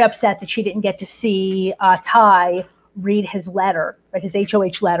she's very upset that she didn't get to see Ty read his letter, right, his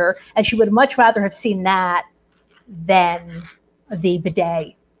HOH letter, and she would much rather have seen that than the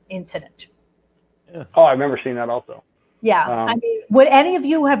bidet incident. Yeah. Oh, I remember seeing that also. Yeah. I mean, would any of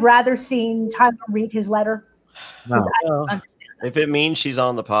you have rather seen Tyler read his letter? No. If it means she's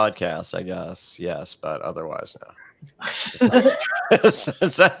on the podcast, I guess, yes, but otherwise, no.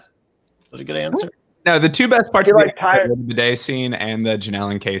 is that a good answer? No, the two best parts of like the bidet scene and the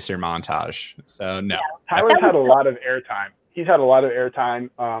Janelle and Kaysar montage. So, no. Yeah, Tyler's had a lot of airtime. He's had a lot of airtime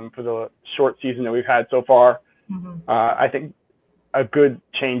for the short season that we've had so far. Mm-hmm. I think a good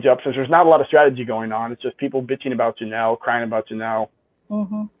change up, since there's not a lot of strategy going on. It's just people bitching about Janelle, crying about Janelle,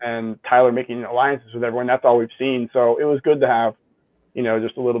 and Tyler making alliances with everyone. That's all we've seen. So it was good to have,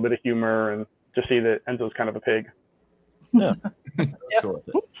 just a little bit of humor and to see that Enzo's kind of a pig. Yeah. Cool.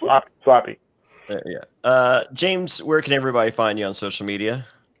 Sloppy. Yeah. James, where can everybody find you on social media?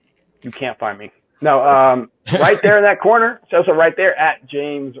 You can't find me. No, right there in that corner. It's also right there at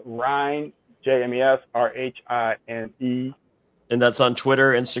James Rhine, JamesRhine. And that's on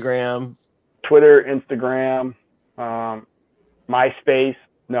Twitter, Instagram. MySpace.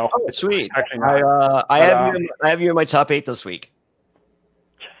 No. Oh, sweet. Actually not. I have you in my top 8 this week.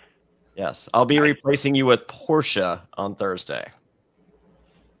 Yes. I'll be replacing you with Portia on Thursday.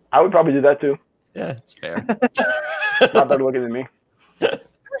 I would probably do that too. Yeah, it's fair. Not better looking than me.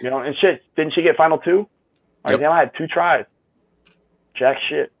 And shit, didn't she get final 2? Like, damn, I had 2 tries. Jack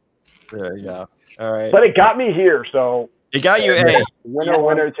shit. There you go. All right. But it got me here, so. It got you. Hey,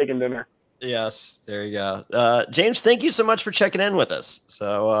 winner, chicken dinner. Yes, there you go. James, thank you so much for checking in with us.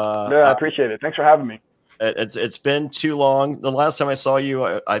 So I appreciate it. Thanks for having me. It's been too long. The last time I saw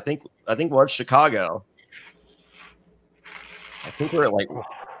you, I think was Chicago. I think we're like.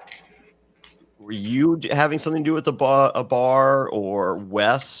 Were you having something to do with a bar or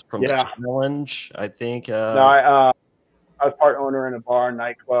Wes from the challenge? I think. No, I was part owner in a bar,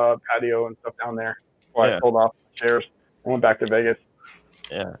 nightclub, patio, and stuff down there. I sold off shares and went back to Vegas.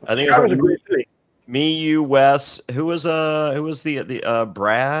 Yeah, I think it was a great city. Me, you, Wes. Who was the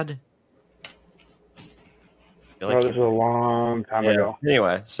Brad? This was a long time ago.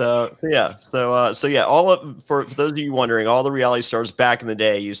 Anyway, so for those of you wondering, all the reality stars back in the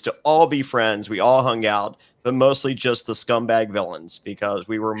day used to all be friends. We all hung out, but mostly just the scumbag villains because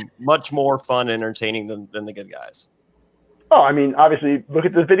we were much more fun and entertaining than the good guys. Oh, I mean, obviously, look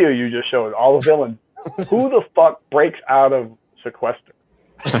at this video you just showed. All the villains. Who the fuck breaks out of sequester?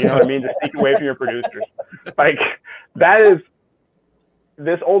 You know what I mean? To sneak away from your producers. Like, that is.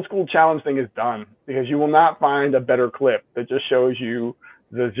 This old school challenge thing is done because you will not find a better clip that just shows you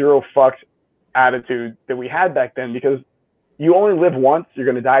the zero fucks attitude that we had back then, because you only live once, you're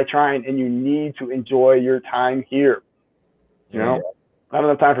going to die trying, and you need to enjoy your time here. Not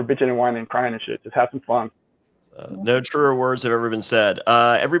enough time for bitching and whining and crying and shit. Just have some fun. No truer words have ever been said.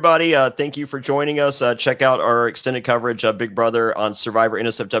 Everybody, thank you for joining us. Check out our extended coverage of Big Brother on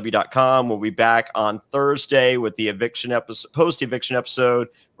SurvivorNSFW.com. We'll be back on Thursday with the eviction episode, post-eviction episode.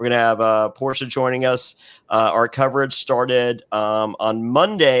 We're going to have Portia joining us. Our coverage started on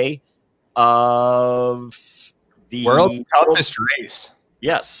Monday of the World's Toughest Race.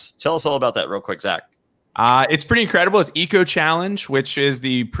 Yes. Tell us all about that real quick, Zach. It's pretty incredible. It's Eco Challenge, which is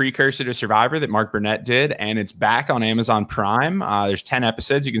the precursor to Survivor that Mark Burnett did, and it's back on Amazon Prime. There's 10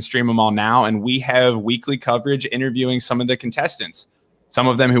 episodes. You can stream them all now, and we have weekly coverage interviewing some of the contestants. Some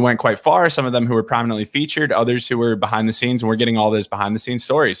of them who went quite far, some of them who were prominently featured, others who were behind the scenes, and we're getting all those behind-the-scenes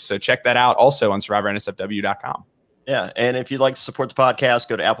stories. So check that out also on SurvivorNSFW.com. Yeah, and if you'd like to support the podcast,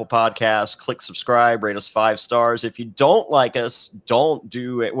 go to Apple Podcasts, click subscribe, rate us 5 stars. If you don't like us, don't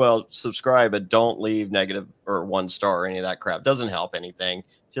do it. Well, subscribe, but don't leave negative or 1 star or any of that crap. Doesn't help anything.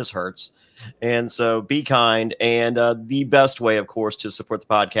 Just hurts. And so be kind. And the best way, of course, to support the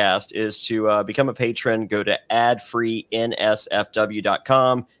podcast is to become a patron. Go to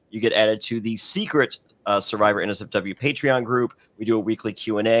adfreensfw.com. You get added to the secret Survivor NSFW Patreon group. We do a weekly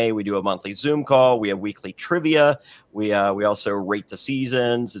Q&A. We do a monthly Zoom call. We have weekly trivia. We also rate the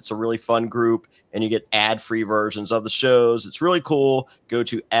seasons. It's a really fun group, and you get ad-free versions of the shows. It's really cool. Go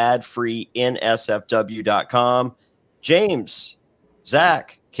to adfreensfw.com. James,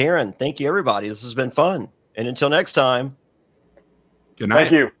 Zach, Karen, thank you, everybody. This has been fun. And until next time. Good night.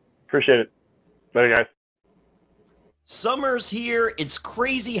 Thank you. Appreciate it. Later, guys. Summer's here. It's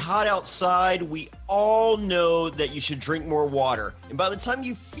crazy hot outside. We all know that you should drink more water. And by the time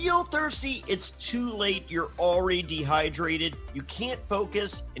you feel thirsty, it's too late. You're already dehydrated. You can't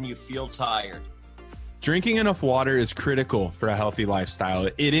focus and you feel tired. Drinking enough water is critical for a healthy lifestyle.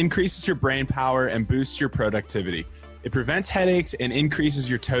 It increases your brain power and boosts your productivity. It prevents headaches and increases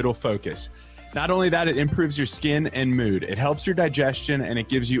your total focus. Not only that, it improves your skin and mood. It helps your digestion and it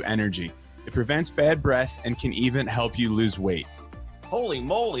gives you energy. It prevents bad breath and can even help you lose weight. Holy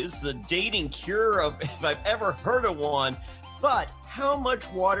moly, this is the dating cure of if I've ever heard of one. But how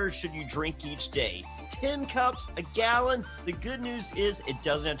much water should you drink each day? 10 cups, a gallon? The good news is it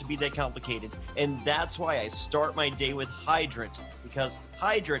doesn't have to be that complicated. And that's why I start my day with Hydrant, because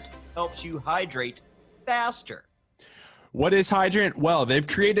Hydrant helps you hydrate faster. What is Hydrant? Well, they've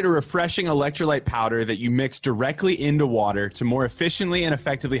created a refreshing electrolyte powder that you mix directly into water to more efficiently and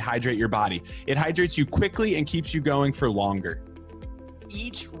effectively hydrate your body. It hydrates you quickly and keeps you going for longer.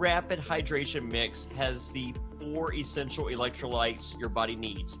 Each rapid hydration mix has the 4 essential electrolytes your body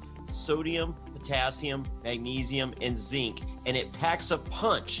needs: sodium, potassium, magnesium, and zinc. And it packs a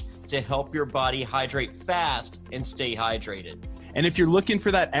punch to help your body hydrate fast and stay hydrated. And if you're looking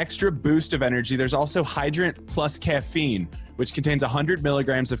for that extra boost of energy, there's also Hydrant Plus Caffeine, which contains 100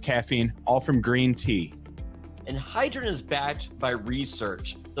 milligrams of caffeine, all from green tea. And Hydrant is backed by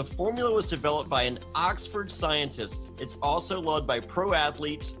research. The formula was developed by an Oxford scientist. It's also loved by pro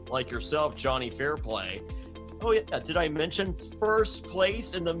athletes like yourself, Johnny Fairplay. Oh yeah, did I mention first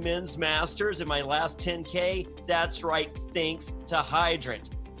place in the men's masters in my last 10K? That's right, thanks to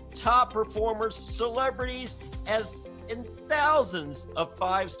Hydrant. Top performers, celebrities, and thousands of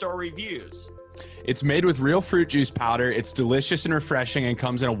 5-star reviews. It's made with real fruit juice powder. It's delicious and refreshing and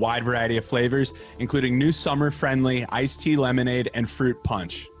comes in a wide variety of flavors, including new summer-friendly iced tea lemonade and fruit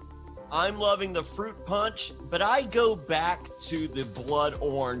punch. I'm loving the fruit punch, but I go back to the blood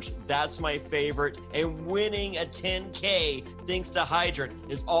orange. That's my favorite. And winning a 10K thanks to Hydrant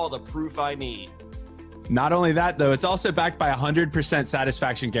is all the proof I need. Not only that, though, it's also backed by a 100%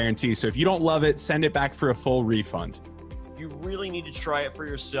 satisfaction guarantee. So if you don't love it, send it back for a full refund. You really need to try it for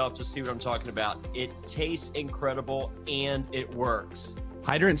yourself to see what I'm talking about. It tastes incredible and it works.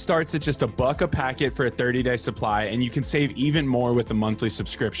 Hydrant starts at just $1 a packet for a 30-day supply, and you can save even more with a monthly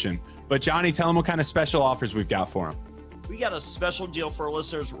subscription. But Johnny, tell them what kind of special offers we've got for them. We got a special deal for our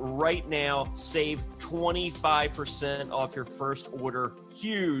listeners right now. Save 25% off your first order.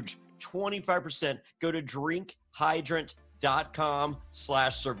 Huge, 25%. Go to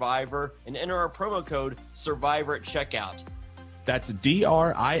drinkhydrant.com/survivor and enter our promo code survivor at checkout. That's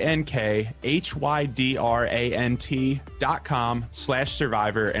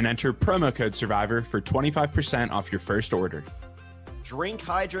drinkhydrant.com/survivor and enter promo code survivor for 25% off your first order.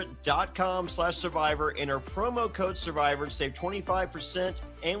 drinkhydrant.com/survivor, enter promo code survivor to save 25%.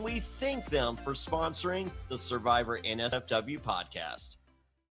 And we thank them for sponsoring the Survivor NSFW podcast.